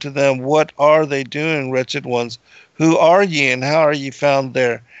said to them, What are they doing, wretched ones? Who are ye, and how are ye found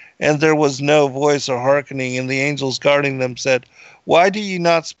there? And there was no voice or hearkening, and the angels guarding them said, Why do ye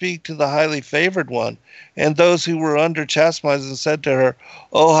not speak to the highly favored one? And those who were under chastisement said to her,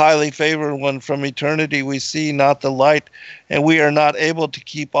 O highly favored one, from eternity we see not the light, and we are not able to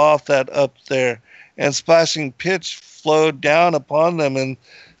keep off that up there. And splashing pitch flowed down upon them, and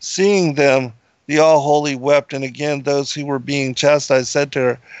seeing them, the all holy wept. And again those who were being chastised said to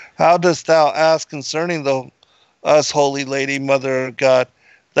her, How dost thou ask concerning us, holy lady, mother of God?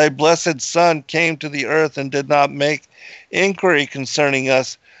 Thy blessed Son came to the earth and did not make inquiry concerning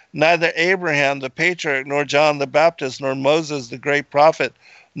us, neither Abraham the patriarch, nor John the Baptist, nor Moses the great prophet,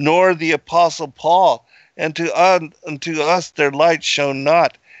 nor the apostle Paul. And to us their light shone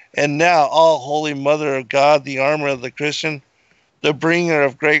not. And now, all holy mother of God, the armor of the Christian, the bringer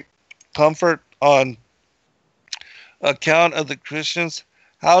of great comfort on account of the Christians,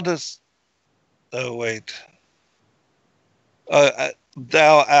 how does thou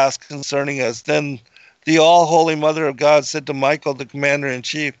ask concerning us? Then the all-holy mother of God said to Michael, the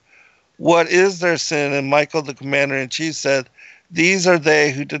commander-in-chief, What is their sin? And Michael, the commander-in-chief, said, These are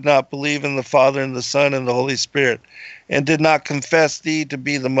they who did not believe in the Father and the Son and the Holy Spirit, and did not confess thee to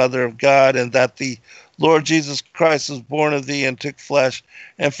be the mother of God, and that the Lord Jesus Christ was born of thee and took flesh,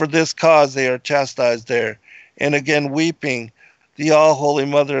 and for this cause they are chastised there. And again weeping, the all-holy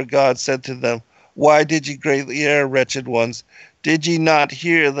mother of God said to them, Why did ye greatly err, wretched ones? Did ye not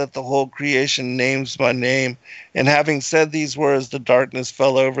hear that the whole creation names my name? And having said these words, the darkness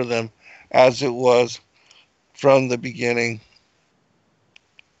fell over them, as it was from the beginning.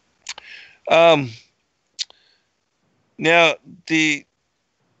 Now, the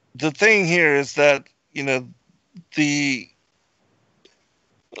thing here is that, the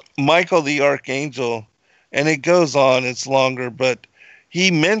Michael the archangel, and it goes on, it's longer, but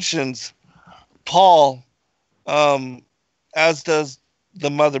he mentions Paul, as does the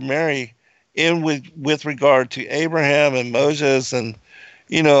Mother Mary, with regard to Abraham and Moses and,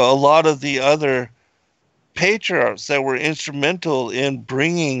 a lot of the other patriarchs that were instrumental in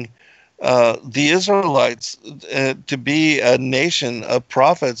bringing the Israelites to be a nation of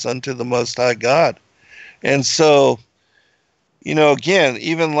prophets unto the Most High God. And so, again,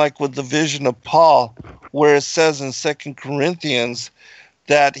 even like with the vision of Paul, where it says in 2 Corinthians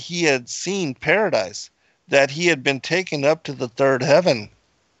that he had seen paradise, that he had been taken up to the third heaven.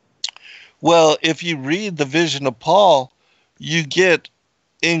 Well, if you read the vision of Paul, you get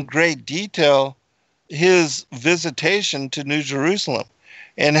in great detail his visitation to New Jerusalem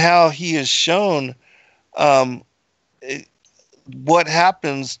and how he is shown what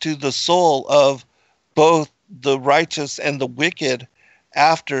happens to the soul of both the righteous and the wicked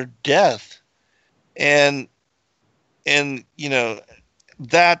after death. And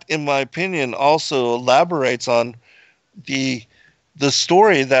that, in my opinion, also elaborates on the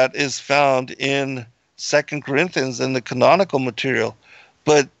story that is found in 2 Corinthians in the canonical material.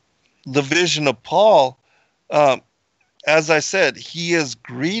 But the vision of Paul, as I said, he is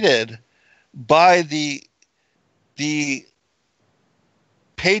greeted by the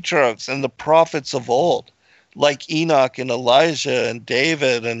patriarchs and the prophets of old, like Enoch and Elijah and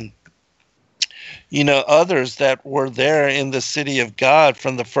David and others that were there in the city of God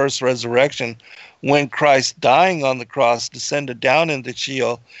from the first resurrection, when Christ, dying on the cross, descended down into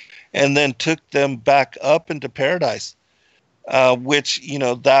Sheol and then took them back up into paradise, which,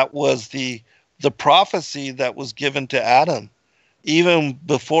 that was the prophecy that was given to Adam, even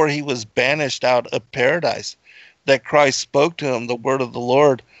before he was banished out of paradise, that Christ spoke to him. The word of the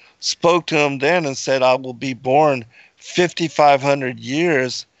Lord spoke to him then and said, I will be born 5,500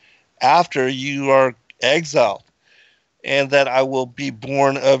 years after you are exiled, and that I will be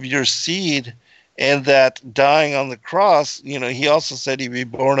born of your seed, and that dying on the cross, he also said he'd be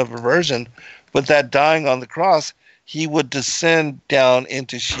born of a virgin, but that dying on the cross, he would descend down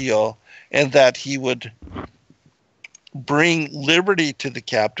into Sheol, and that he would bring liberty to the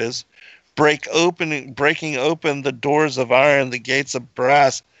captives, breaking open the doors of iron, the gates of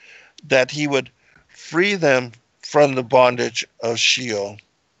brass, that he would free them from the bondage of Sheol.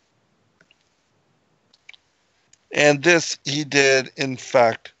 And this he did, in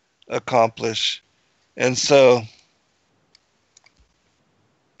fact, accomplish. And so,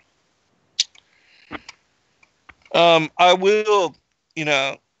 I will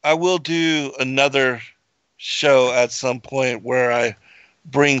do another show at some point where I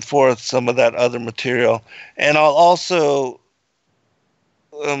bring forth some of that other material. And I'll also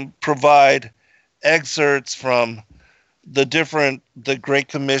provide excerpts from the Great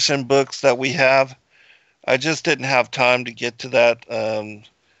Commission books that we have. I just didn't have time to get to that.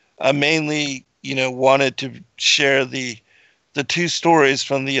 I mainly, wanted to share the two stories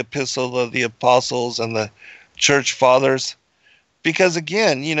from the Epistle of the Apostles and the Church Fathers, because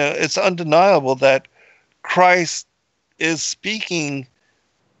again, it's undeniable that Christ is speaking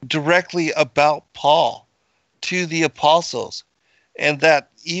directly about Paul to the apostles, and that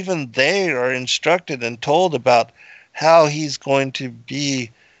even they are instructed and told about how he's going to be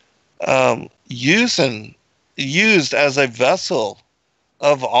used as a vessel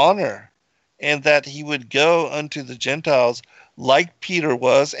of honor, and that he would go unto the Gentiles like Peter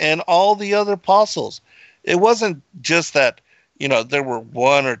was and all the other apostles. It wasn't just that, there were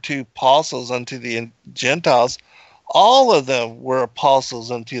one or two apostles unto the Gentiles. All of them were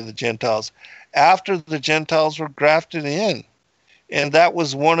apostles unto the Gentiles after the Gentiles were grafted in. And that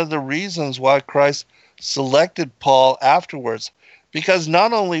was one of the reasons why Christ selected Paul afterwards, because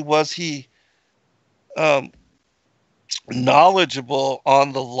not only was he knowledgeable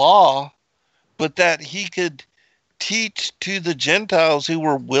on the law, but that he could teach to the Gentiles who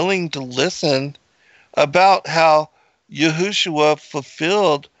were willing to listen about how Yahushua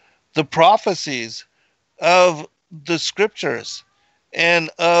fulfilled the prophecies of the scriptures and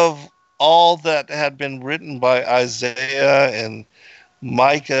of all that had been written by Isaiah and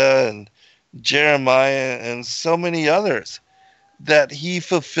Micah and Jeremiah and so many others, that he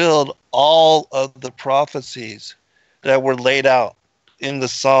fulfilled all of the prophecies that were laid out in the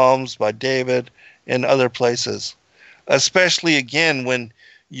Psalms by David and other places. Especially again when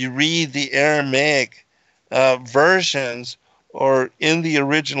you read the Aramaic versions, or in the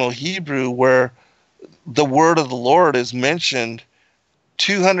original Hebrew, where the word of the Lord is mentioned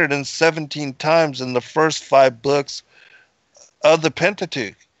 217 times in the first 5 books of the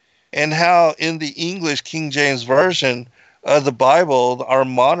Pentateuch, and how in the English King James Version of the Bible, our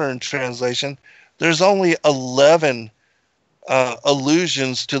modern translation, there's only 11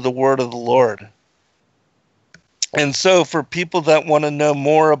 allusions to the word of the Lord. And so for people that want to know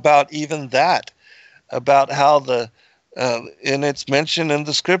more about even that, about how and it's mentioned in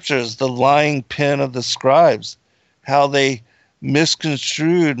the scriptures, the lying pen of the scribes, how they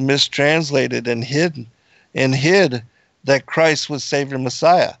misconstrued, mistranslated, and hid that Christ was Savior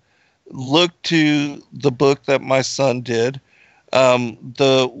Messiah. Look to the book that my son did,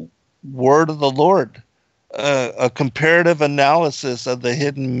 the Word of the Lord, a comparative analysis of the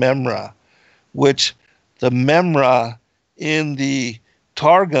hidden Memra, which the Memra in the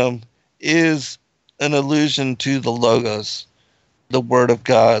Targum is an allusion to the Logos, the Word of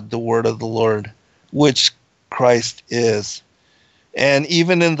God, the Word of the Lord, which Christ is. And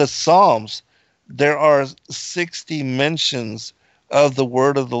even in the Psalms, there are 60 mentions of the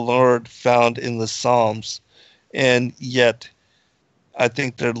word of the Lord found in the Psalms. And yet, I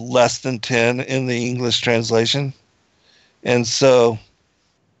think there are less than 10 in the English translation. And so,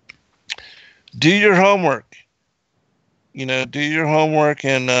 do your homework. Do your homework,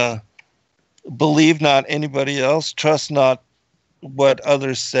 and believe not anybody else. Trust not what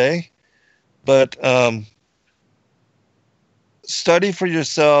others say. But study for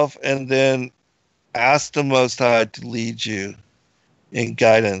yourself, and then ask the Most High to lead you in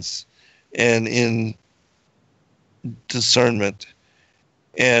guidance and in discernment.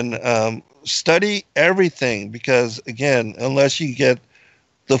 And study everything, because, again, unless you get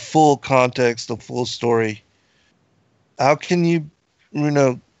the full context, the full story, how can you,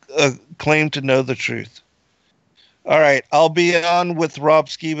 claim to know the truth? All right, I'll be on with Rob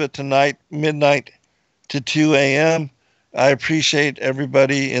Skiba tonight, midnight to 2 a.m. I appreciate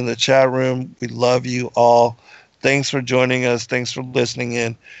everybody in the chat room. We love you all. Thanks for joining us. Thanks for listening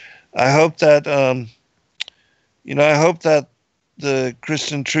in. I hope that, I hope that the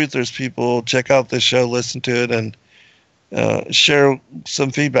Christian Truthers people check out this show, listen to it, and share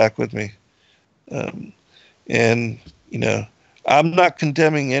some feedback with me. And I'm not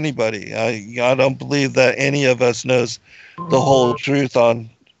condemning anybody. I don't believe that any of us knows the whole truth on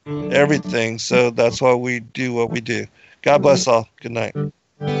everything. So that's why we do what we do. God bless all. Good night.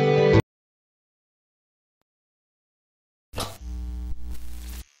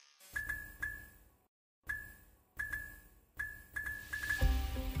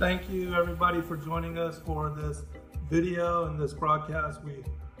 Thank you, everybody, for joining us for this video and this broadcast. We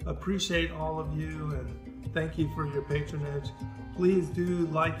appreciate all of you, and thank you for your patronage. Please do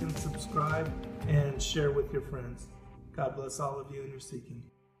like and subscribe and share with your friends. God bless all of you in your seeking.